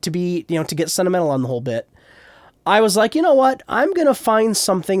 and to be, to get sentimental on the whole bit, I was like, you know what? I'm going to find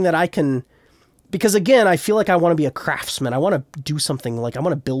something that I can, because again, I feel like I want to be a craftsman. I want to do something, like I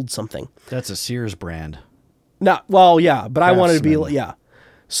want to build something. That's a Sears brand. Well, yeah, but I wanted to be, Craftsman. yeah.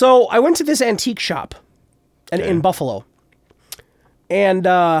 So I went to this antique shop in Buffalo, and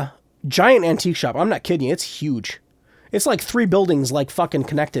giant antique shop. I'm not kidding you. It's huge. It's like 3 buildings, like fucking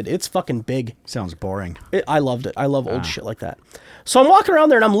connected. It's fucking big. Sounds boring. I loved it. I love old shit like that. So I'm walking around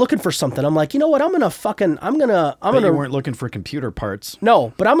there and I'm looking for something. I'm like, you know what? I'm gonna. You weren't looking for computer parts.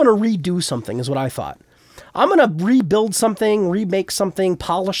 No, but I'm gonna redo something. Is what I thought. I'm gonna rebuild something, remake something,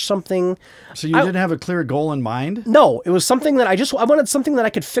 polish something. So you didn't have a clear goal in mind? No, it was something that I wanted something that I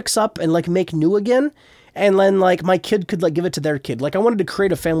could fix up and like make new again, and then like my kid could like give it to their kid. Like I wanted to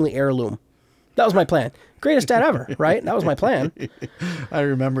create a family heirloom. That was my plan. Greatest dad ever, right? That was my plan. I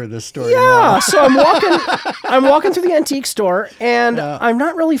remember this story. Yeah, now. so I'm walking through the antique store, and I'm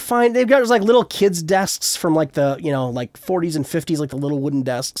not really finding. They've got like little kids' desks from like the like 40s and 50s, like the little wooden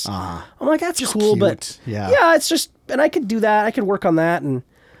desks. I'm like, that's cool, cute. but Yeah. it's just, and I could do that. I could work on that,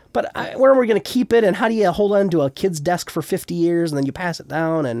 but where are we going to keep it? And how do you hold on to a kid's desk for 50 years and then you pass it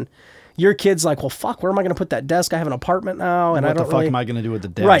down? And your kid's like, well, fuck, where am I going to put that desk? I have an apartment now, and What I don't the fuck really... am I going to do with the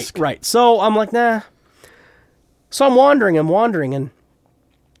desk? Right. So I'm like, nah. So I'm wandering, and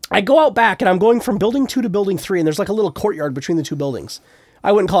I go out back, and I'm going from building 2 to building 3, and there's like a little courtyard between the 2 buildings.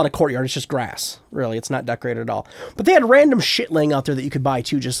 I wouldn't call it a courtyard, it's just grass, really. It's not decorated at all. But they had random shit laying out there that you could buy,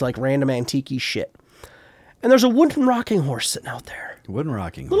 too, just like random antique-y shit. And there's a wooden rocking horse sitting out there. Wooden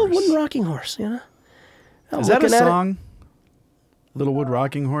rocking horse. Little wooden rocking horse, you know? I'm Is that a looking at it. song? Little Wood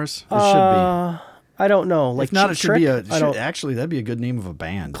Rocking Horse? It should I don't know. Like be. If not, Cheap it should Trick? be I don't- actually, that'd be a good name of a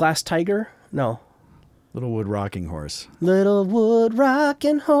band. Glass Tiger? No. Little Wood Rocking Horse. Little wood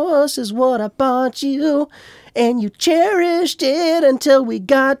rocking horse is what I bought you, and you cherished it until we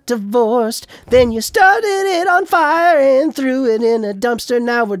got divorced. Then you started it on fire and threw it in a dumpster.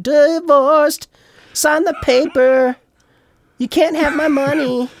 Now we're divorced. Sign the paper. You can't have my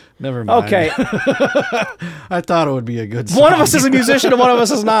money. Never mind. Okay. I thought it would be a good song. One of us is a musician and one of us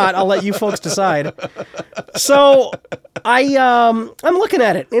is not. I'll let you folks decide. So I'm looking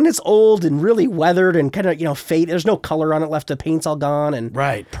at it, and it's old and really weathered and kind of, faded. There's no color on it left. The paint's all gone, and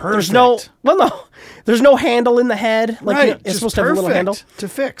Right, there's perfect. there's no handle in the head. Like Right, it's just supposed to have a little handle. to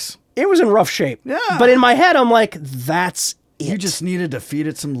fix. It was in rough shape. Yeah. But in my head, I'm like, that's it. You just needed to feed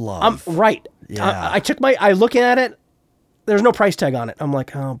it some love. Right. Yeah. I looking at it. There's no price tag on it. I'm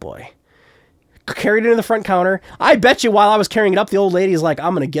like, oh boy. Carried it to the front counter. I bet you while I was carrying it up, the old lady's like,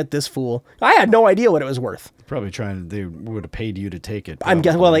 I'm going to get this fool. I had no idea what it was worth. Probably they would have paid you to take it. I'm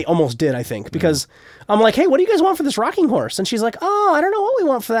guessing, well, they almost did, I think, because I'm like, hey, what do you guys want for this rocking horse? And she's like, oh, I don't know what we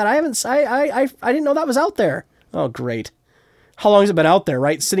want for that. I didn't know that was out there. Oh, great. How long has it been out there,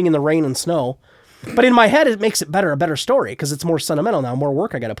 right? Sitting in the rain and snow. But in my head, it makes it a better story, because it's more sentimental now, more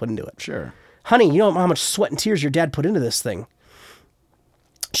work I got to put into it. Sure. Honey, you know how much sweat and tears your dad put into this thing.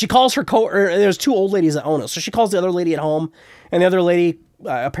 She calls her there's 2 old ladies that own it. So she calls the other lady at home, and the other lady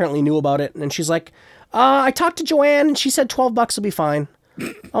apparently knew about it. And she's like, I talked to Joanne, and she said $12 will be fine.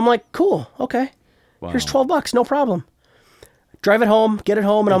 I'm like, cool. Okay. Wow. Here's $12. No problem. Drive it home, get it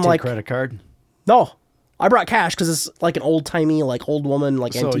home. And I'm Take like, credit card? no, I brought cash because it's like an old timey, like old woman,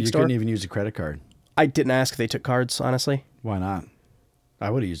 like So antique you store. couldn't even use a credit card? I didn't ask if they took cards, honestly. Why not? I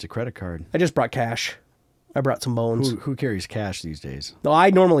would have used a credit card. I just brought cash. I brought some bones. Who carries cash these days? No,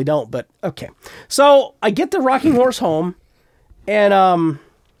 I normally don't, but okay. So I get the rocking horse home, and I'm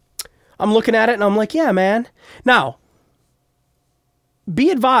looking at it, and I'm like, yeah, man. Now,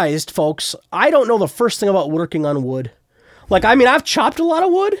 be advised, folks, I don't know the first thing about working on wood. Like, I mean, I've chopped a lot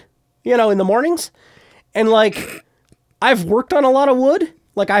of wood, in the mornings, and, like, I've worked on a lot of wood.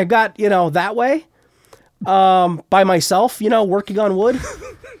 Like, I got, that way, by myself, working on wood.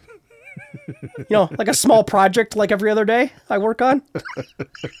 Like a small project, like every other day I work on.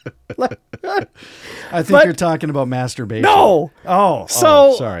 I think you're talking about masturbation. No.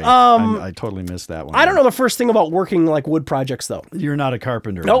 So, sorry. I totally missed that one. I don't know the first thing about working like wood projects though. You're not a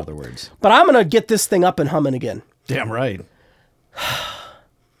carpenter, Nope. in other words. But I'm going to get this thing up and humming again. Damn right.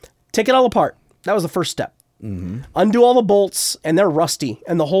 Take it all apart. That was the first step. undo all the bolts, and they're rusty,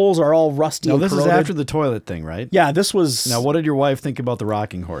 and the holes are all rusty. Now, and this is corroded. after the toilet thing, right? Yeah, this was. Now, what did your wife think about the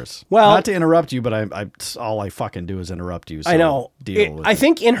rocking horse? Well- not to interrupt you, but all I fucking do is interrupt you. So I know. Deal with I it.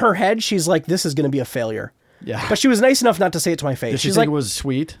 think in her head, she's like, "This is going to be a failure." Yeah. But she was nice enough not to say it to my face. Did she She's think like, it was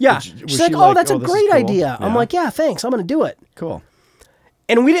sweet? "Yeah." Was She's she like, "Oh, that's a this is great cool?" idea." I'm Yeah. like, "Yeah, thanks. I'm going to do it." Cool.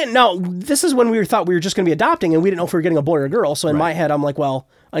 And we didn't know. This is when we thought we were just going to be adopting, and we didn't know if we were getting a boy or a girl. So in my head, I'm like, "Well,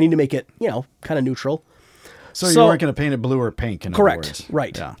 I need to make it, kind of neutral." So you weren't going to paint it blue or pink, in other Correct. words.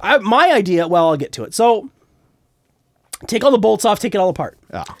 Right. Yeah. My idea. Well, I'll get to it. So take all the bolts off. Take it all apart.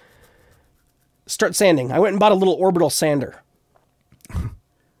 Yeah. Start sanding. I went and bought a little orbital sander.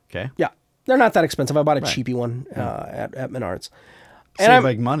 Okay. Yeah, they're not that expensive. I bought a Right. cheapy one at Menards. Save And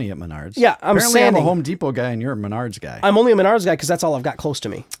like money at Menards. Yeah, I'm Apparently I'm sanding. a Home Depot guy and you're a Menards guy. I'm only a Menards guy because that's all I've got close to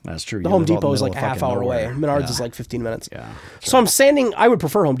me. That's true. The You Home live out in Depot the is like a middle of half fucking hour away. nowhere. Menards Yeah. is like 15 minutes. Yeah. So I'm sanding. I would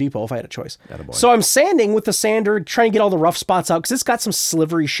prefer Home Depot if I had a choice. Attaboy. So I'm sanding with the sander, trying to get all the rough spots out because it's got some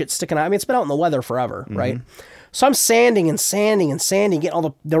slivery shit sticking out. I mean, it's been out in the weather forever, right? So I'm sanding and sanding and sanding, getting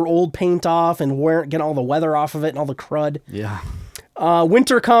all their old paint off and getting all the weather off of it and all the crud. Yeah.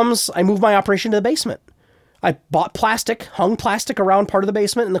 Winter comes, I move my operation to the basement. I bought plastic, hung plastic around part of the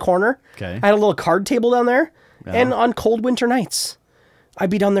basement in the corner. Okay. I had a little card table down there. And on cold winter nights,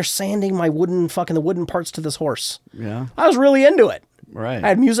 I'd be down there sanding the wooden parts to this horse. Yeah. I was really into it. Right. I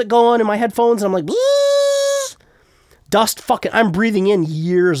had music going in my headphones, and I'm like, "Bzzz." Dust I'm breathing in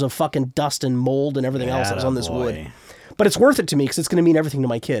years of fucking dust and mold and everything else that was on this Attaboy. wood. But it's worth it to me because it's going to mean everything to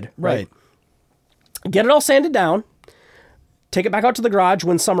my kid. Right. Get it all sanded down. Take it back out to the garage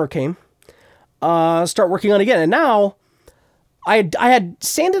when summer came. Start working on it again. And now I had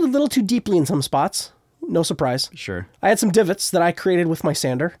sanded a little too deeply in some spots. No surprise. Sure. I had some divots that I created with my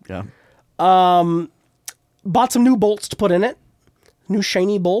sander. Yeah. Bought some new bolts to put in it. New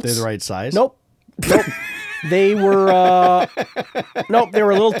shiny bolts. They're the right size? Nope. They were they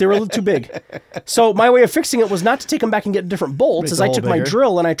were a little too big. So my way of fixing it was not to take them back and get different bolts, Make as the I hole took my bigger.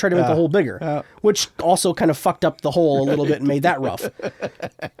 drill and I tried to make the hole bigger, which also kind of fucked up the hole a little bit and made that rough.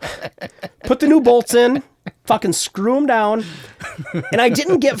 Put the new bolts in, fucking screw them down, and I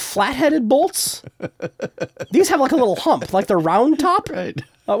didn't get flat-headed bolts. These have like a little hump, like the round top. Right.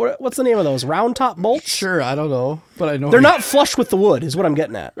 What's the name of those? Round top bolts? Sure. I don't know, but I know They're not flush with the wood, is what I'm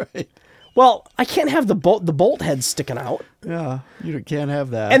getting at. Right. Well, I can't have the bolt heads sticking out. Yeah. You can't have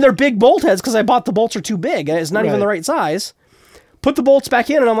that. And they're big bolt heads because I bought the bolts are too big and it's not even Right. the right size. Put the bolts back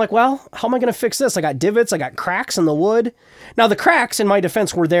in and I'm like, well, how am I going to fix this? I got divots, I got cracks in the wood. Now the cracks in my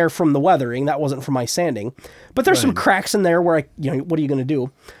defense were there from the weathering. That wasn't from my sanding. But there's some Right. cracks in there where what are you going to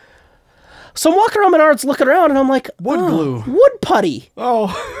do? So I'm walking around Menards looking around and I'm like, Wood glue. Wood putty. oh.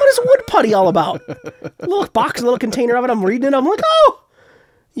 What is wood putty all about? A little box, a little container of it. I'm reading it. I'm like, oh,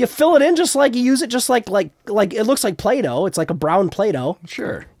 you fill it in just like you use it, just like it looks like Play-Doh. It's like a brown Play-Doh.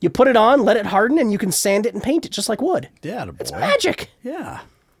 Sure. You put it on, let it harden, and you can sand it and paint it just like wood. Yeah. It's magic. Yeah.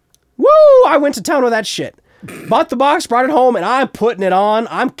 Woo! I went to town with that shit. Bought the box, brought it home, and I'm putting it on.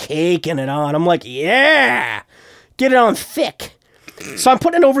 I'm caking it on. I'm like, yeah, get it on thick. So I'm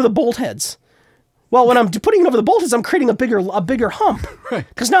putting it over the bolt heads. Well, when I'm putting it over the bolt heads, I'm creating a bigger hump. Right.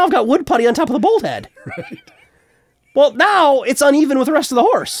 Because now I've got wood putty on top of the bolt head. Right. Well, now it's uneven with the rest of the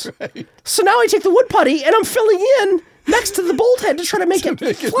horse. Right. So now I take the wood putty and I'm filling in next to the bolt head to try to make it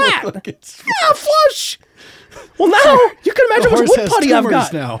flat. look like it's Yeah, flush. Well, now you can imagine how much horse wood has putty I've tumors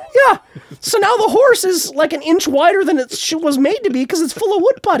got. now. Yeah. So now the horse is like an inch wider than it was made to be because it's full of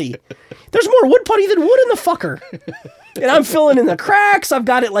wood putty. There's more wood putty than wood in the fucker. And I'm filling in the cracks. I've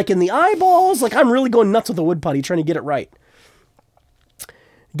got it like in the eyeballs. Like I'm really going nuts with the wood putty trying to get it right.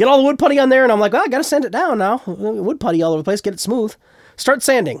 Get all the wood putty on there, and I'm like, well, I got to sand it down now. Wood putty all over the place, get it smooth. Start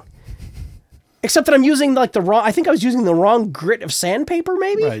sanding. Except that I'm using like I think I was using the wrong grit of sandpaper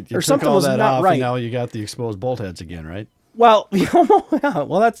maybe? Right. You Or took something all was that not off, right. And now you got the exposed bolt heads again, right? Well, yeah,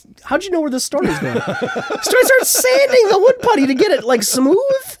 well, how'd you know where this story is going? So I started sanding the wood putty to get it like smooth,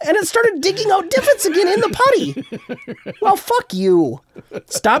 and it started digging out divots again in the putty. Well, fuck you.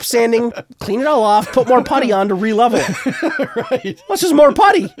 Stop sanding, clean it all off, put more putty on to re-level it. Right. Well, it's just more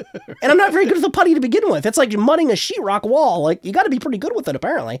putty. And I'm not very good with the putty to begin with. It's like mudding a sheetrock wall. Like, you got to be pretty good with it,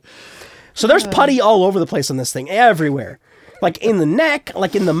 apparently. So there's putty all over the place on this thing, everywhere. Like in the neck,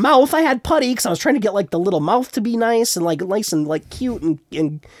 like in the mouth, I had putty because I was trying to get like the little mouth to be nice and like cute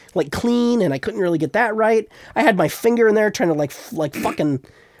and like clean, and I couldn't really get that right. I had my finger in there trying to like fucking.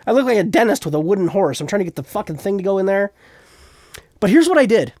 I look like a dentist with a wooden horse. I'm trying to get the fucking thing to go in there. But here's what I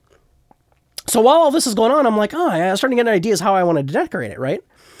did. So while all this is going on, I'm like, I was starting to get ideas how I wanted to decorate it, right?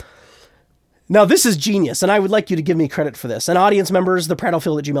 Now this is genius, and I would like you to give me credit for this. And audience members,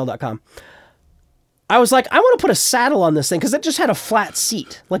 theprattlefield@gmail.com. I was like, I want to put a saddle on this thing because it just had a flat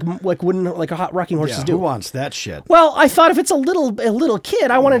seat, like wooden, like a hot rocking horses Yeah, do. who wants that shit? Well, I thought if it's a little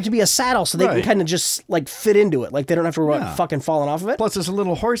kid, I want it to be a saddle so they can Right. kind of just like fit into it, like they don't have to run Yeah. fucking falling off of it. Plus, it's a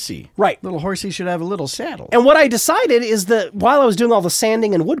little horsey. Right. Little horsey should have a little saddle. And what I decided is that while I was doing all the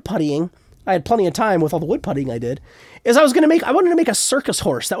sanding and wood puttying, I had plenty of time with all the wood puttying I did, is I wanted to make a circus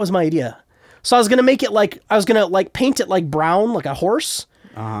horse. That was my idea. So I was going to make it paint it like brown, like a horse.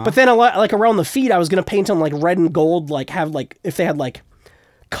 But then like around the feet, I was going to paint them like red and gold, like have like, if they had like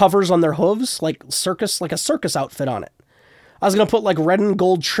covers on their hooves, like a circus outfit on it. I was going to put like red and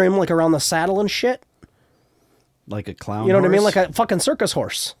gold trim like around the saddle and shit. Like a clown You know what I mean? horse? Like a fucking circus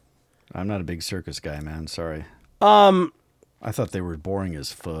horse. I'm not a big circus guy, man. Sorry. I thought they were boring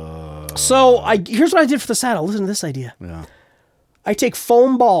as fuck. So here's what I did for the saddle. Listen to this idea. Yeah. I take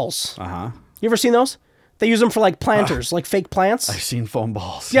foam balls. Uh-huh. You ever seen those? They use them for like planters, like fake plants. I've seen foam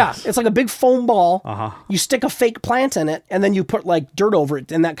balls. Yeah, it's like a big foam ball. Uh-huh. You stick a fake plant in it, and then you put like dirt over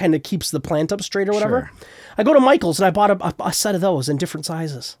it, and that kind of keeps the plant up straight or whatever. Sure. I go to Michael's and I bought a set of those in different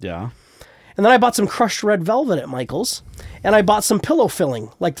sizes. Yeah. And then I bought some crushed red velvet at Michael's, and I bought some pillow filling,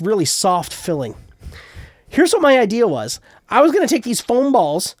 like really soft filling. Here's what my idea was. I was going to take these foam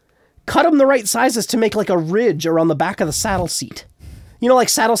balls, cut them the right sizes to make like a ridge around the back of the saddle seat. You know, like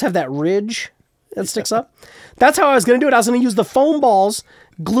saddles have that ridge that sticks up? That's how I was going to do it. I was going to use the foam balls,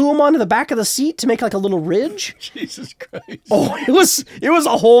 glue them onto the back of the seat to make like a little ridge. Jesus Christ. Oh, it was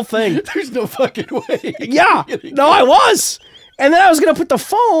a whole thing. There's no fucking way. Yeah. No, I was. And then I was going to put the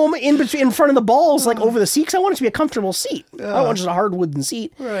foam in front of the balls, like over the seat, because I want it to be a comfortable seat. I don't want just a hard wooden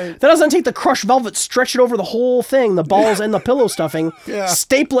seat. Right. Then I was going to take the crushed velvet, stretch it over the whole thing, the balls and the pillow stuffing, Yeah.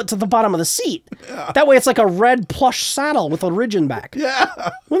 staple it to the bottom of the seat. Yeah. That way it's like a red plush saddle with a ridge in back. Yeah.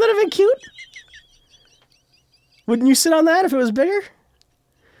 Wouldn't that have been cute? Wouldn't you sit on that if it was bigger?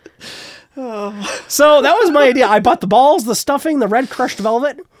 So that was my idea. I bought the balls, the stuffing, the red crushed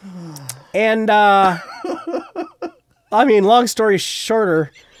velvet, and I mean, long story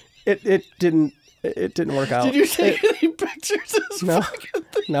shorter, it didn't work out. Did you take any pictures of this? No,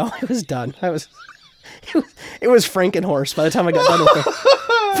 no, it was done. It was Frankenhorse by the time I got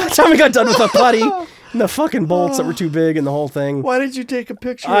done with the putty and the fucking bolts that were too big and the whole thing. Why did you take a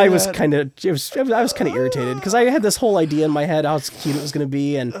picture I of was that? kind of irritated because I had this whole idea in my head how cute it was going to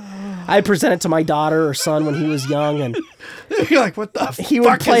be, and I presented it to my daughter or son when he was young, and You're like, what the he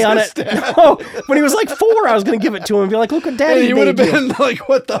would play on it. No, when he was like 4, I was going to give it to him and be like, "Look what Daddy And you made would have you." been like,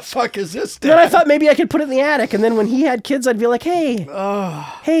 what the fuck is this? Then I Dad? thought maybe I could put it in the attic, and then when he had kids, I'd be like,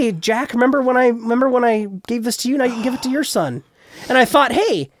 "Hey, Jack, remember when I gave this to you? Now you can give it to your son." And I thought,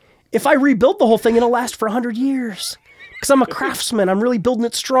 hey, if I rebuild the whole thing, it'll last for 100 years. Because I'm a craftsman, I'm really building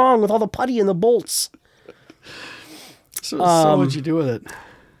it strong with all the putty and the bolts. So what'd you do with it?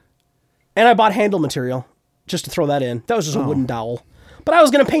 And I bought handle material just to throw that in. That was just a wooden dowel, but I was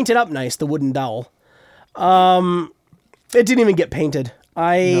gonna paint it up nice, the wooden dowel. It didn't even get painted.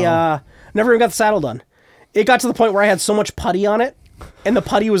 I never even got the saddle done. It got to the point where I had so much putty on it, and the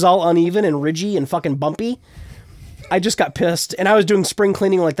putty was all uneven and ridgy and fucking bumpy. I just got pissed, and I was doing spring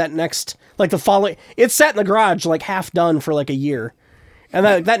cleaning like the following. It sat in the garage like half done for like a year, and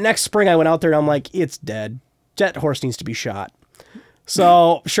that next spring I went out there and I'm like, it's dead. That horse needs to be shot.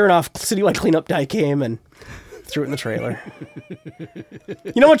 So sure enough, citywide cleanup guy came and threw it in the trailer.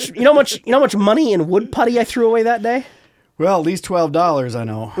 You know how much money in wood putty I threw away that day? Well, at least $12, I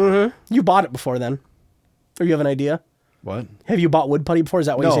know. You bought it before then, or you have an idea? What? Have you bought wood putty before? Is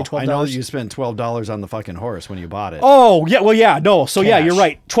that why you say No, $12? I know that you spent $12 on the fucking horse when you bought it. Oh yeah, well yeah, no. So yeah, you're Cash.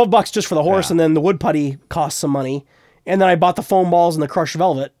 right. $12 just for the horse, Yeah. and then the wood putty cost some money, and then I bought the foam balls and the crushed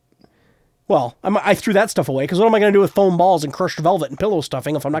velvet. Well, I threw that stuff away because what am I going to do with foam balls and crushed velvet and pillow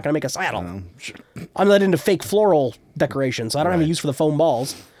stuffing if I'm not going to make a saddle? I'm not into fake floral decorations, so I don't have any use for the foam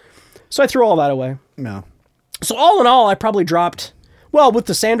balls. So I threw all that away. No. So all in all, I probably dropped, well, with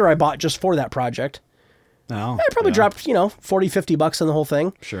the sander I bought just for that project, No. I probably dropped, $40-$50 on the whole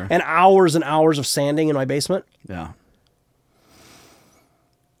thing. Sure. And hours of sanding in my basement. Yeah.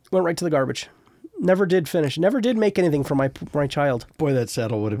 Went right to the garbage. Never did finish. Never did make anything for my child. Boy, that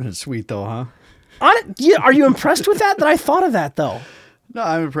saddle would have been sweet, though, huh? Are you impressed with that I thought of that, though? No,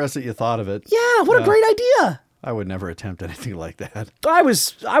 I'm impressed that you thought of it. Yeah, what a great idea. I would never attempt anything like that. I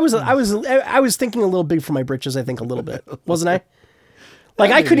was thinking a little big for my britches, I think, a little bit. Wasn't I?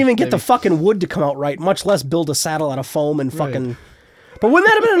 Like, I couldn't even get the fucking wood to come out right, much less build a saddle out of foam and fucking... Right. But wouldn't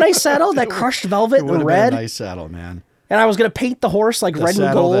that have been a nice saddle? That crushed velvet It would and have red? been a nice saddle, man. And I was going to paint the horse like The red and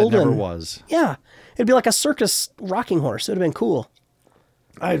saddle gold. that never and was. Yeah. It'd be like a circus rocking horse. It would have been cool.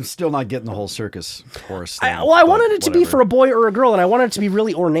 I'm still not getting the whole circus horse thing. I wanted it to be for a boy or a girl, and I wanted it to be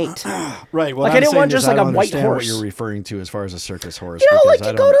really ornate. Right. Well, Like, I'm I didn't saying want is just like I a don't white understand horse. What you're referring to as far as a circus horse? You know, like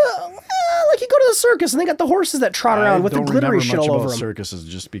because you go to the circus, and they got the horses that trot around with the glittery shit all over them. Circuses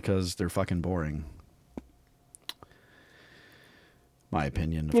just because they're fucking boring. My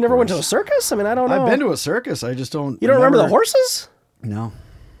opinion. You never went to a circus? I mean, I don't know. I've been to a circus. I just don't. You don't remember the horses? No.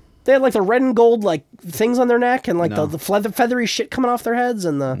 They had like the red and gold like things on their neck, and like No. the feathery shit coming off their heads,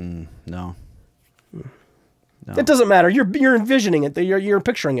 and the. No. It doesn't matter. You're envisioning it. You're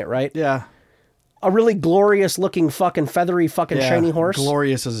picturing it, right? Yeah. A really glorious looking fucking feathery fucking Yeah. shiny horse.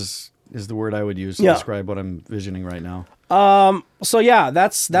 Glorious is the word I would use to Yeah. describe what I'm visioning right now. So yeah,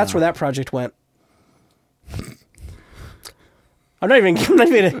 that's where that project went. I'm not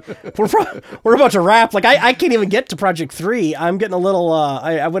even. We're about to wrap. Like I can't even get to project 3. I'm getting a little.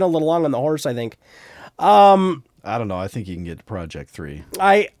 I went a little long on the horse, I think. I don't know. I think you can get to Project 3.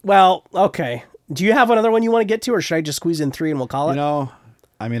 Well, okay. Do you have another one you want to get to, or should I just squeeze in 3 and we'll call it? You know,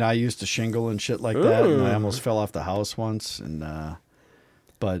 I mean, I used to shingle and shit like that, and I almost fell off the house once. And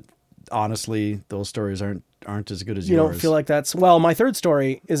but honestly, those stories aren't as good as You yours. don't feel like that's my third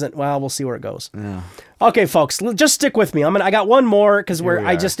story isn't. Well, we'll see where it goes. Yeah. Okay, folks, just stick with me. I got one more because we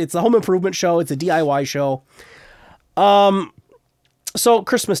are. it's the home improvement show. It's a DIY show. So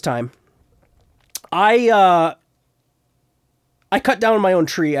Christmas time, I cut down my own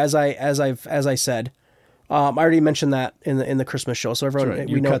tree as I said. I already mentioned that in the Christmas show. So everyone, Right.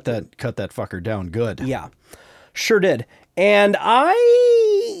 we You know cut that fucker down good. Yeah, sure did. And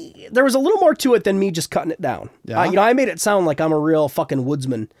there was a little more to it than me just cutting it down. Yeah? I made it sound like I'm a real fucking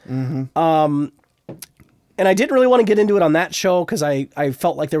woodsman. Mm-hmm. And I didn't really want to get into it on that show because I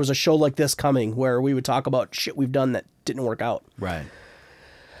felt like there was a show like this coming where we would talk about shit we've done that didn't work out. Right.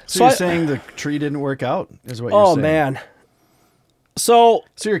 So, So you're I- saying the tree didn't work out? Is what you're Oh saying? man. So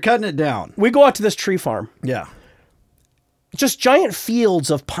So you're cutting it down. we go out to this tree farm. Yeah. Just giant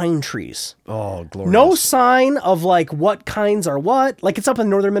fields of pine trees. Oh, glorious. No sign of like what kinds are what. Like it's up in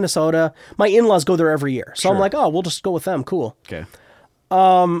northern Minnesota. My in-laws go there every year. So I'm Sure. like, oh, we'll just go with them. Cool. Okay.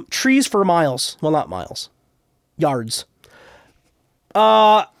 Trees for miles. Well, not miles. Yards.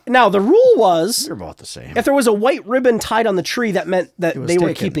 Now the rule was You're about the same. if there was a white ribbon tied on the tree, that meant that was they were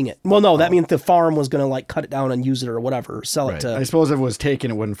taken. keeping it. Well, no, that meant the farm was going to like cut it down and use it or whatever, or sell it Right. to. I suppose if it was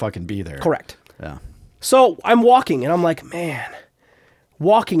taken, it wouldn't fucking be there. Correct. Yeah. So I'm walking and I'm like, man,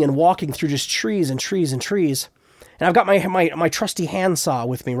 walking and walking through just trees and trees and trees. And I've got my trusty handsaw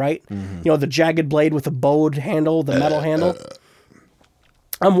with me, right? Mm-hmm. You know, the jagged blade with the bowed handle, the metal handle.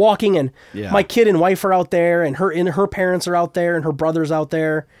 I'm walking and Yeah. my kid and wife are out there and her parents are out there and her brother's out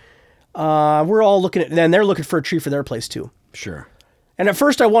there. We're all looking at, and they're looking for a tree for their place too. Sure. And at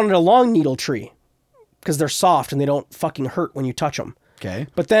first I wanted a long needle tree because they're soft and they don't fucking hurt when you touch them. Okay.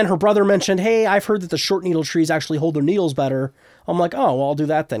 But then her brother mentioned, hey, I've heard that the short needle trees actually hold their needles better. I'm like, oh, well, I'll do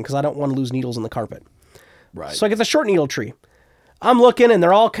that then because I don't want to lose needles in the carpet. Right. So I get the short needle tree. I'm looking and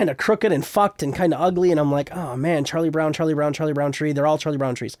they're all kind of crooked and fucked and kind of ugly. And I'm like, oh man, Charlie Brown tree. They're all Charlie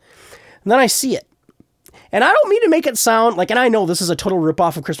Brown trees. And then I see it. And I don't mean to make it sound like, and I know this is a total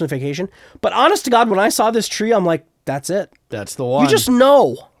ripoff of Christmas Vacation, but honest to God, when I saw this tree, I'm like, that's it. That's the one. You just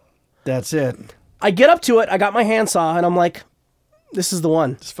know. That's it. I get up to it. I got my handsaw and I'm like, this is the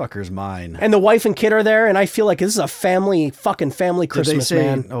one. This fucker's mine. And the wife and kid are there, and I feel like this is a family Did Christmas, they say,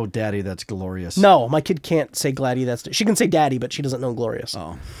 man. oh, daddy, that's glorious? No, my kid can't say Gladdy. She can say daddy, but she doesn't know glorious.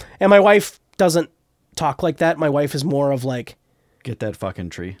 Oh. And my wife doesn't talk like that. My wife is more of like, Get that fucking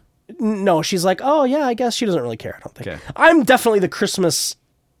tree. no, she's like, oh yeah, I guess she doesn't really care. I don't think. Okay. I'm definitely the Christmas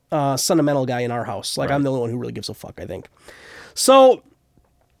sentimental guy in our house. Like I'm the only one who really gives a fuck, I think. So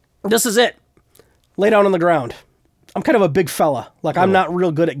this is it. Lay down on the ground. I'm kind of a big fella. Like I'm not real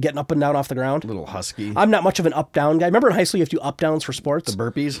good at getting up and down off the ground. Little husky. I'm not much of an up-down guy. Remember in high school you have to do up-downs for sports?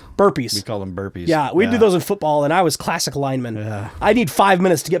 Burpees? Burpees. We call them burpees. Yeah, we do those in football, and I was classic lineman. Yeah. I need 5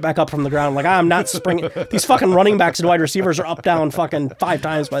 minutes to get back up from the ground. Like, I'm not springing. These fucking running backs and wide receivers are up, down fucking 5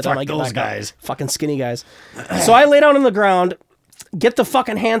 times by the time Fuck I get those back guys. up. Fucking skinny guys. So I lay down on the ground, get the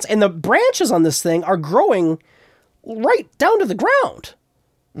fucking hands, and the branches on this thing are growing right down to the ground.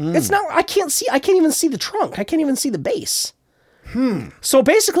 It's not, I can't even see the trunk. I can't even see the base. So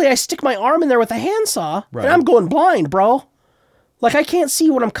basically, I stick my arm in there with a handsaw, Right. and I'm going blind, bro. Like, I can't see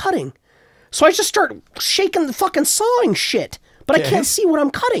what I'm cutting. So I just start shaking the fucking sawing shit, but I Okay. can't see what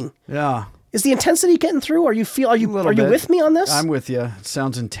I'm cutting. Yeah. Is the intensity getting through? Are you Little bit. with me on this? I'm with you. It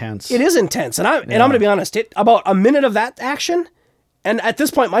sounds intense. It is intense, and I'm going to be honest. About a minute of that action, and at this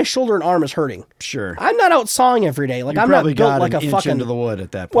point, my shoulder and arm is hurting. Sure. I'm not out sawing every day. Like You I'm probably not built got like an a inch fucking. into the wood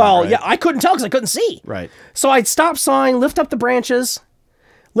at that point. Well, right? yeah, I couldn't tell because I couldn't see. Right. So I'd stop sawing, lift up the branches,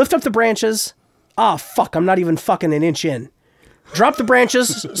 lift up the branches. Ah, fuck, I'm not even fucking an inch in. Drop the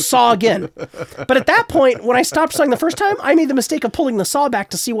branches, saw again. But at that point, when I stopped sawing the first time, I made the mistake of pulling the saw back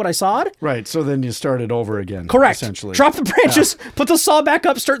to see what I sawed. Right. So then you started over again. Correct. Essentially. Drop the branches, put the saw back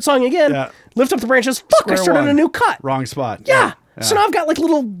up, start sawing again. Yeah. Lift up the branches. Fuck, Square I started one. a new cut. Wrong spot. Yeah. So now I've got like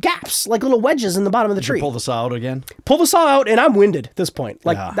little gaps, like little wedges in the bottom of the tree. Pull the saw out again. Pull the saw out, and I'm winded at this point.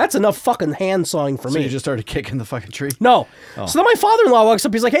 Like, Yeah. that's enough fucking hand sawing for So me. you just started kicking the fucking tree. No. So then my father-in-law walks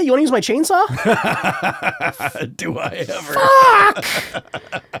up. He's like, hey, you want to use my chainsaw? Do I ever?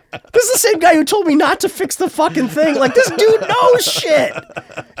 This is the same guy who told me not to fix the fucking thing. Like, this dude knows shit.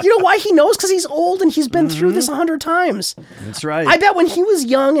 You know why he knows? Because he's old and he's been through this 100 times. That's right. I bet when he was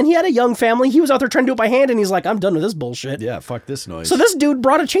young and he had a young family, he was out there trying to do it by hand, and he's like, I'm done with this bullshit. Yeah. Fuck this noise. So this dude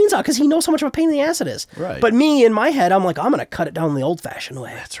brought a chainsaw because he knows how much of a pain in the ass it is. Right. But me, in my head, I'm like, I'm going to cut it down the old-fashioned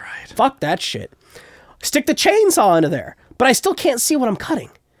way. That's right. Fuck that shit. Stick the chainsaw into there. But I still can't see what I'm cutting.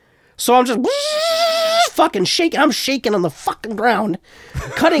 So I'm just fucking shaking. I'm shaking on the fucking ground,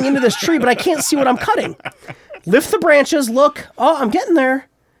 cutting into this tree, but I can't see what I'm cutting. Lift the branches, look. Oh, I'm getting there.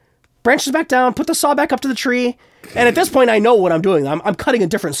 Branches back down, put the saw back up to the tree. And at this point, I know what I'm doing. I'm cutting a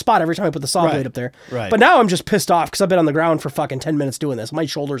different spot every time I put the saw blade up there. Right. But now I'm just pissed off because I've been on the ground for fucking 10 minutes doing this. My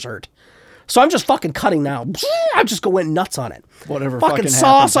shoulders hurt. So I'm just fucking cutting now. I just go went nuts on it. Whatever fucking fucking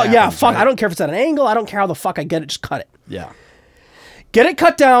saw. happens, Yeah, happens, fuck. right? I don't care if it's at an angle. I don't care how the fuck I get it. Just cut it. Yeah. Get it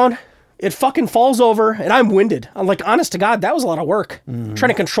cut down. It fucking falls over, and I'm winded. I'm like, honest to God, that was a lot of work. Trying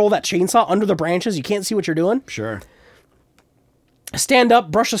to control that chainsaw under the branches. You can't see what you're doing. Sure. Stand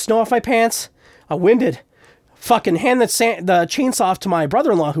up, brush the snow off my pants. I'm winded. Fucking hand the chainsaw off to my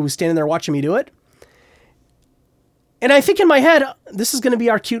brother-in-law who was standing there watching me do it. And I think in my head, this is going to be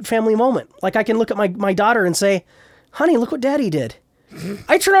our cute family moment. Like, I can look at my daughter and say, honey, look what daddy did.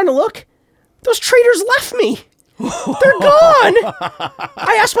 I turn on to look. Those traitors left me. They're gone.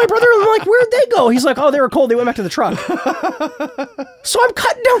 I asked my brother, I'm like, where'd they go? He's like, oh, they were cold. They went back to the truck. So I'm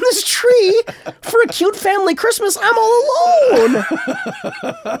cutting down this tree for a cute family Christmas. I'm all alone.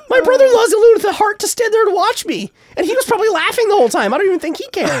 My brother-in-law's alone with the heart to stand there and watch me. And he was probably laughing the whole time. I don't even think he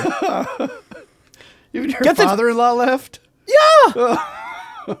cared. Even your Get the- father-in-law left? Yeah.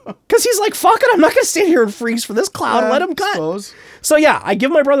 Because he's like, fuck it, I'm not going to stand here and freeze for this cloud. Let him cut. Suppose. So yeah, I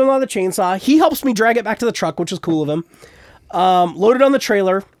give my brother-in-law the chainsaw. He helps me drag it back to the truck, which is cool of him. Load it on the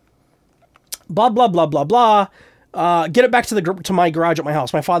trailer. Blah, blah, blah, blah, blah. Get it back to my garage at my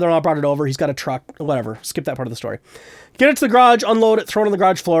house. My father-in-law brought it over. He's got a truck. Whatever. Skip that part of the story. Get it to the garage, unload it, throw it on the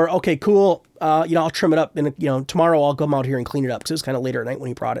garage floor. Okay, cool. I'll trim it up. And, tomorrow I'll come out here and clean it up because it was kind of later at night when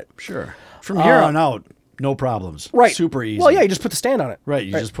he brought it. Sure. From here on out, no problems. Right. Super easy. Well, yeah, you just put the stand on it. Right.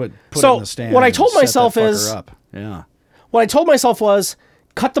 You just put So, it in the stand. what I and told set that myself fucker is- up. Yeah. What I told myself was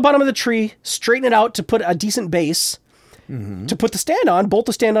cut the bottom of the tree, straighten it out to put a decent base to put the stand on, bolt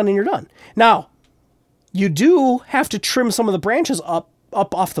the stand on, and you're done. Now, you do have to trim some of the branches up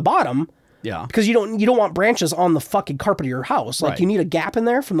off the bottom Yeah. because you don't want branches on the fucking carpet of your house. Like Right. you need a gap in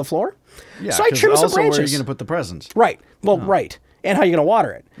there from the floor. Yeah. So I 'cause trim some also where are you branches. going to put the presents? Right. Well, right. And how you going to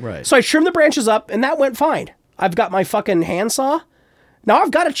water it. Right. So I trimmed the branches up, and that went fine. I've got my fucking handsaw. Now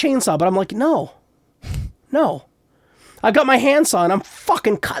I've got a chainsaw, but I'm like, no. I've got my handsaw, and I'm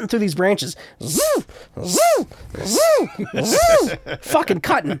fucking cutting through these branches. Fucking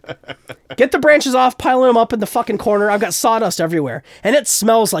cutting. Get the branches off, piling them up in the fucking corner. I've got sawdust everywhere, and it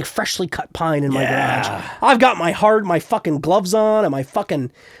smells like freshly cut pine in my garage. I've got my fucking gloves on, and my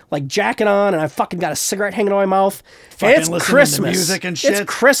fucking jacket on, and I've fucking got a cigarette hanging on my mouth. Fucking It's listening to Christmas. music and shit. It's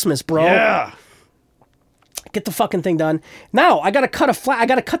Christmas, bro. Yeah. Get the fucking thing done. Now I gotta cut I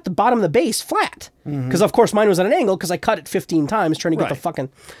gotta cut the bottom of the base flat because of course mine was at an angle because I cut it 15 times trying to get the Right. fucking.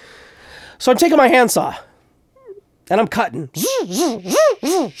 So I'm taking my handsaw and I'm cutting,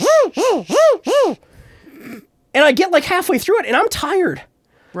 and I get like halfway through it and I'm tired.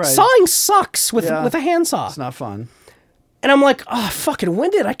 Right. Sawing sucks with Yeah. a handsaw, It's not fun. and I'm like, oh, fucking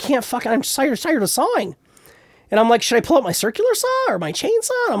winded. I can't fucking. I'm tired of sawing, and I'm like, should I pull out my circular saw or my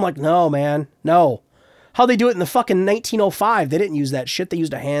chainsaw? And I'm like, no, man, no. How they do it in the fucking 1905? They didn't use that shit. They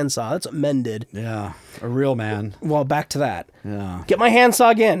used a handsaw. That's what men did. Yeah. A real man. Well, back to that. Yeah. Get my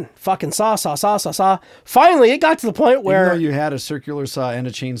handsaw again. Fucking saw. Finally, it got to the point Even where though you had a circular saw and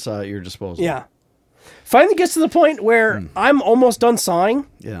a chainsaw at your disposal. yeah. Finally gets to the point where I'm almost done sawing,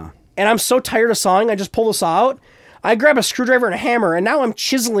 Yeah. and I'm so tired of sawing, I just pull the saw out. I grab a screwdriver and a hammer, and now I'm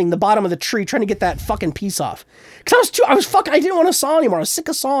chiseling the bottom of the tree, trying to get that fucking piece off. Because I didn't want to saw anymore. I was sick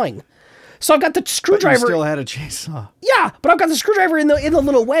of sawing. So I've got the You screwdriver. still had a chainsaw. Yeah, but I've got the screwdriver in the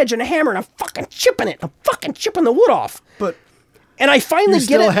little wedge and a hammer, and I'm fucking chipping it. I'm fucking chipping the wood off. But And I finally you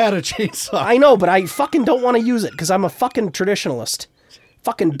get still it. had a chainsaw. I know, but I fucking don't want to use it because I'm a fucking traditionalist.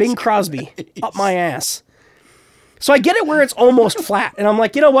 Fucking Bing Crosby up my ass. So I get it where it's almost flat. And I'm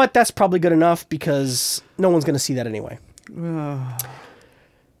like, you know what? That's probably good enough because no one's going to see that anyway.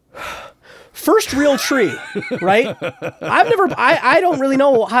 First real tree, right? I don't really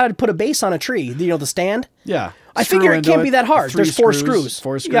know how to put a base on a tree. You know, the stand? Yeah. I figure it can't be that hard. There's 4 screws.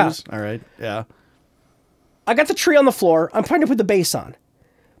 4 screws? Yeah. All right. Yeah. I got the tree on the floor. I'm trying to put the base on.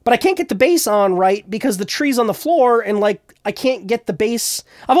 But I can't get the base on right because the tree's on the floor and, like, I can't get the base.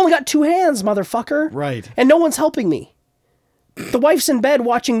 I've only got 2 hands, motherfucker. Right. And no one's helping me. The wife's in bed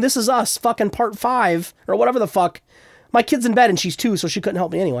watching This Is Us fucking part 5 or whatever the fuck. My kid's in bed and she's 2, so she couldn't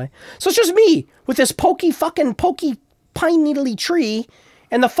help me anyway. So it's just me with this pokey pine needly tree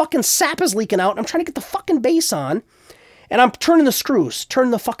and the fucking sap is leaking out. And I'm trying to get the fucking base on. And I'm turning the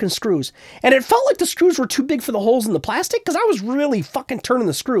fucking screws. And it felt like the screws were too big for the holes in the plastic because I was really fucking turning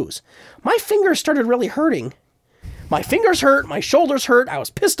the screws. My fingers started really hurting. My fingers hurt. My shoulders hurt. I was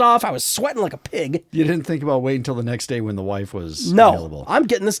pissed off. I was sweating like a pig. You didn't think about waiting until the next day when the wife was No, available? I'm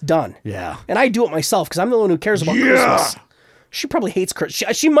getting this done. Yeah. And I do it myself because I'm the one who cares about Christmas. She probably hates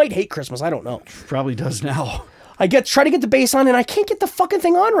Christmas. She might hate Christmas. I don't know. Probably does now. I try to get the base on and I can't get the fucking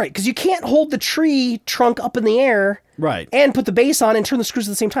thing on right because you can't hold the tree trunk up in the air. Right. And put the base on and turn the screws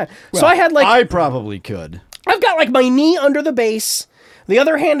at the same time. Well, so I had like... I probably could. I've got like my knee under the base. The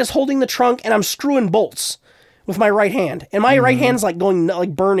other hand is holding the trunk and I'm screwing bolts with my right hand. And my right hand's like going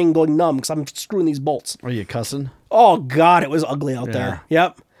burning, going numb because I'm screwing these bolts. Are you cussing? Oh God, it was ugly out there.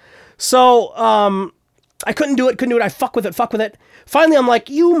 Yep. So, I couldn't do it. I fuck with it. Finally, I'm like,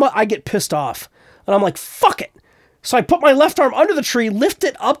 I get pissed off. And I'm like, fuck it. So I put my left arm under the tree, lift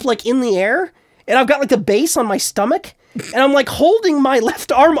it up like in the air, and I've got like the base on my stomach, and I'm like holding my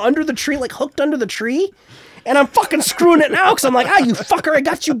left arm under the tree, like hooked under the tree, and I'm fucking screwing it now because I'm like, you fucker, I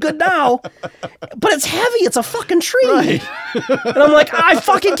got you good now. But it's heavy. It's a fucking tree. Right. And I'm like, I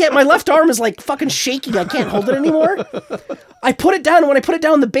fucking can't. My left arm is like fucking shaking. I can't hold it anymore. I put it down, and when I put it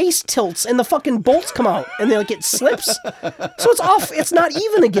down, the base tilts, and the fucking bolts come out, and it slips. So it's off. It's not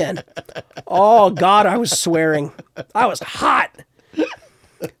even again. Oh, God, I was swearing. I was hot.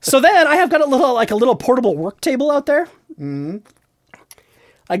 So then I have got a little portable work table out there. Mm-hmm.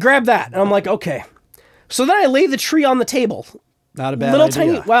 I grab that, and I'm like, okay. So then I lay the tree on the table. Not a bad idea.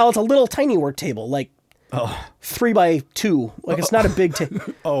 It's a little tiny work table, like 3x2. Like it's not a big table.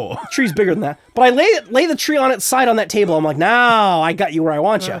 Oh. Tree's bigger than that. But I lay the tree on its side on that table. I'm like, now I got you where I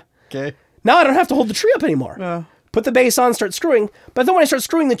want you. Okay. Now I don't have to hold the tree up anymore. Put the base on, start screwing. But then when I start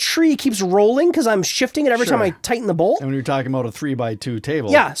screwing, the tree keeps rolling because I'm shifting it every time I tighten the bolt. And when you're talking about a 3x2 table.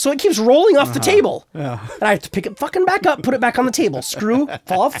 Yeah, so it keeps rolling off the table. Yeah. And I have to pick it fucking back up, put it back on the table. Screw,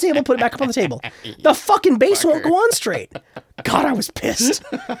 fall off the table, put it back up on the table. The fucking base won't go on straight. God, I was pissed.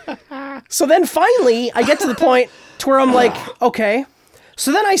 So then finally, I get to the point to where I'm like, okay.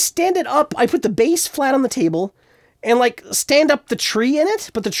 So then I stand it up. I put the base flat on the table and like stand up the tree in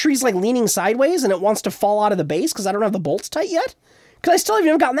it, but the tree's like leaning sideways and it wants to fall out of the base because I don't have the bolts tight yet. Because I still haven't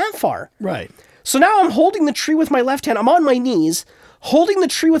even gotten that far. Right. So now I'm holding the tree with my left hand. I'm on my knees, holding the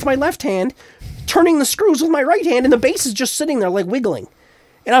tree with my left hand, turning the screws with my right hand, and the base is just sitting there like wiggling.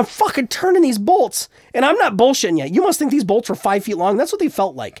 And I'm fucking turning these bolts. And I'm not bullshitting you. You must think these bolts were 5 feet long. That's what they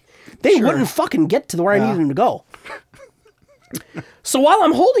felt like. They wouldn't fucking get to where I needed them to go. So while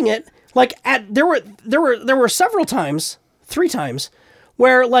I'm holding it, like there were several times, 3 times,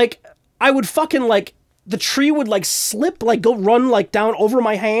 where like I would fucking like the tree would like slip, like go run like down over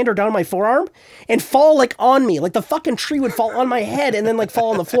my hand or down my forearm and fall like on me. Like the fucking tree would fall on my head and then like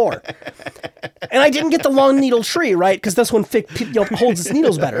fall on the floor. And I didn't get the long needle tree, right? Because this one holds its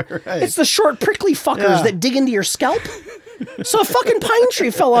needles better. Right. It's the short prickly fuckers that dig into your scalp. So a fucking pine tree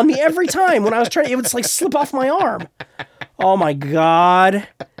fell on me every time when I was trying to, it would like slip off my arm. Oh my God.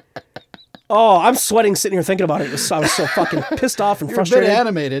 Oh, I'm sweating sitting here thinking about it. I was so fucking pissed off and frustrated. You're a bit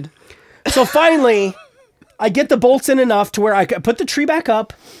animated. So finally, I get the bolts in enough to where I put the tree back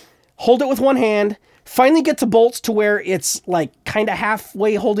up, hold it with one hand, finally get the bolts to where it's like kind of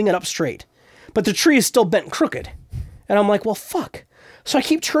halfway holding it up straight. But the tree is still bent crooked. And I'm like, well, fuck. So I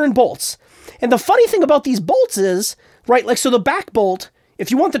keep turning bolts. And the funny thing about these bolts is, right, like, so the back bolt,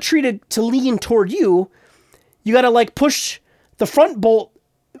 if you want the tree to lean toward you, you got to like push the front bolt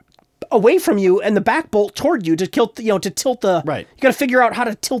away from you and the back bolt toward you to tilt the, right. You got to figure out how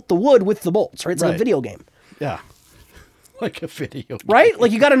to tilt the wood with the bolts, right? It's like a video game. Yeah. Like a video game. Right?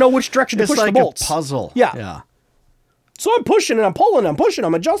 Like you got to know which direction to push the bolts. It's like a puzzle. Yeah. Yeah. So I'm pushing and I'm pulling, I'm pushing,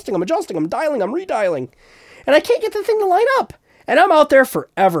 I'm adjusting, I'm dialing, I'm redialing. And I can't get the thing to line up. And I'm out there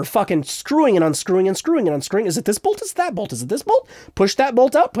forever fucking screwing and unscrewing and screwing and unscrewing. Is it this bolt? Is it that bolt? Is it this bolt? Push that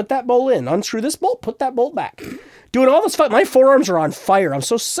bolt out, put that bolt in. Unscrew this bolt, put that bolt back. doing all this. My forearms are on fire. I'm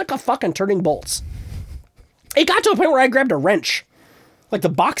so sick of fucking turning bolts. It got to a point where I grabbed a wrench, like the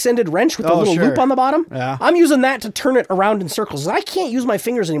box-ended wrench with the little sure. loop on the bottom. Yeah. I'm using that to turn it around in circles. I can't use my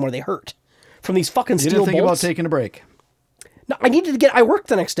fingers anymore. They hurt from these fucking You steel didn't think about bolts. taking a break. No, I worked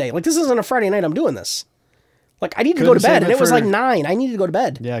the next day. Like, this isn't a Friday night I'm doing this. Like, I need to go to Couldn't bed, save and it it was for- like 9. I needed to go to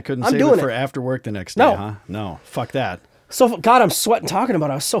bed. Yeah, I couldn't I'm save doing it for after work the next day, No. huh? No, fuck that. So, God, I'm sweating talking about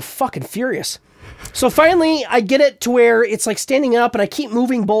it. I was so fucking furious. So finally, I get it to where it's like standing up, and I keep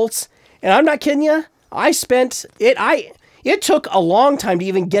moving bolts. And I'm not kidding you. I spent it. It took a long time to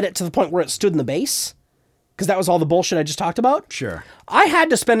even get it to the point where it stood in the base, because that was all the bullshit I just talked about. Sure. I had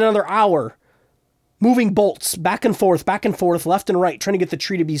to spend another hour moving bolts back and forth, left and right, trying to get the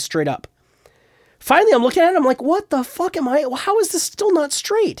tree to be straight up. Finally, I'm looking at it. I'm like, what the fuck am I? How is this still not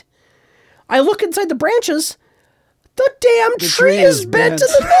straight? I look inside the branches. The damn tree tree is is bent bent. in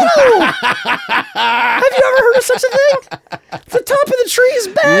the middle. Have you ever heard of such a thing? The top of the tree is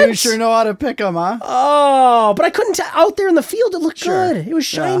bent. You sure know how to pick them, huh? Oh, but I couldn't tell. Out there in the field, it looked Sure. good. It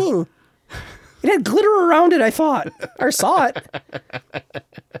was Yeah. shining. It had glitter around it, I thought. Or saw it.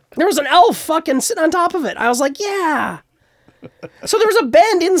 There was an elf fucking sitting on top of it. I was like, yeah. So there was a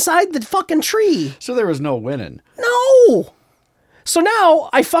bend inside the fucking tree. So there was no winning. No. So now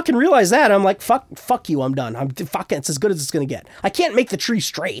I fucking realize that. I'm like, fuck you, I'm done. It's as good as it's going to get. I can't make the tree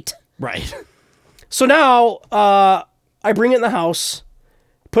straight. Right. So now I bring it in the house,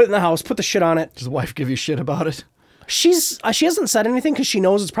 put the shit on it. Does the wife give you shit about it? She hasn't said anything because she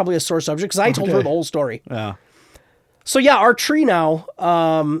knows it's probably a sore subject because I told her Okay. the whole story. Yeah. So yeah, our tree now,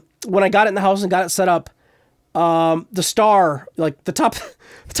 when I got it in the house and got it set up, the star, like the top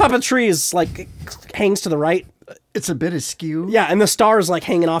of the tree is like hangs to the right. It's a bit askew. Yeah, and the star is like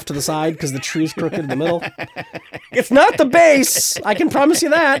hanging off to the side because the tree's crooked in the middle. It's not the base. I can promise you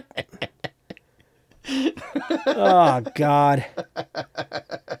that. Oh, God.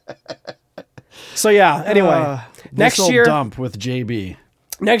 So yeah, anyway, next This'll year, dump with JB.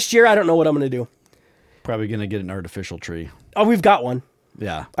 I don't know what I'm going to do. Probably gonna get an artificial tree. Oh, we've got one.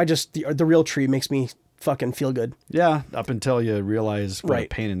 Yeah. The real tree makes me fucking feel good. Yeah. Up until you realize what a Right.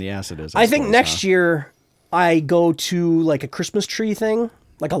 pain in the ass it is. I think next year I go to like a Christmas tree thing,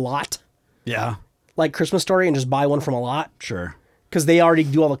 like a lot, Yeah. like Christmas Story, and just buy one from a lot Sure. because they already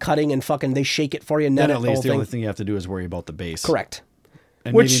do all the cutting and fucking they shake it for you and net Then it, at the least whole the thing. only thing you have to do is worry about the base. Correct.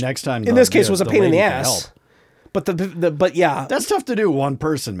 And Which maybe next time in this case was a the pain in the lady can ass. help. But but yeah, That's tough to do one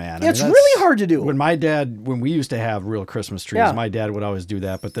person, man. It's really hard to do. When we used to have real Christmas trees, Yeah. my dad would always do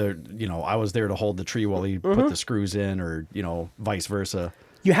that. But I was there to hold the tree while he put the screws in, or vice versa.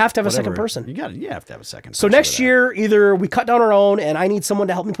 you have to have a second Whatever. person. You have to have a second. So person next with that. year, either we cut down our own and I need someone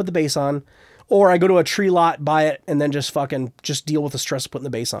to help me put the base on, or I go to a tree lot, buy it, and then just deal with the stress of putting the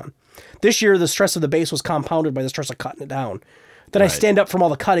base on. This year, the stress of the base was compounded by the stress of cutting it down. Then I Right. stand up from all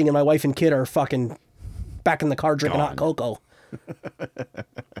the cutting, and my wife and kid are fucking back in the car drinking hot cocoa.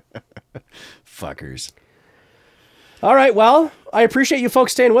 fuckers. All right, well, I appreciate you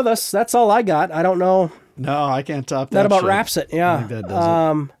folks staying with us. That's all I got. I don't know. No, I can't top that. That about shit. wraps it. I Yeah. think that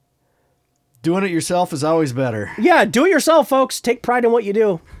does it. Doing it yourself is always better. Yeah, do it yourself, folks. Take pride in what you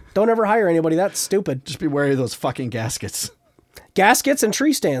do. Don't ever hire anybody. That's stupid. Just be wary of those fucking gaskets. Gaskets and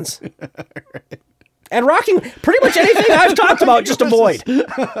tree stands. And rocking pretty much anything I've talked about, just avoid.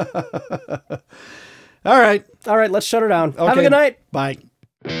 All right. All right, let's shut her down. Have a Okay. good night. Bye.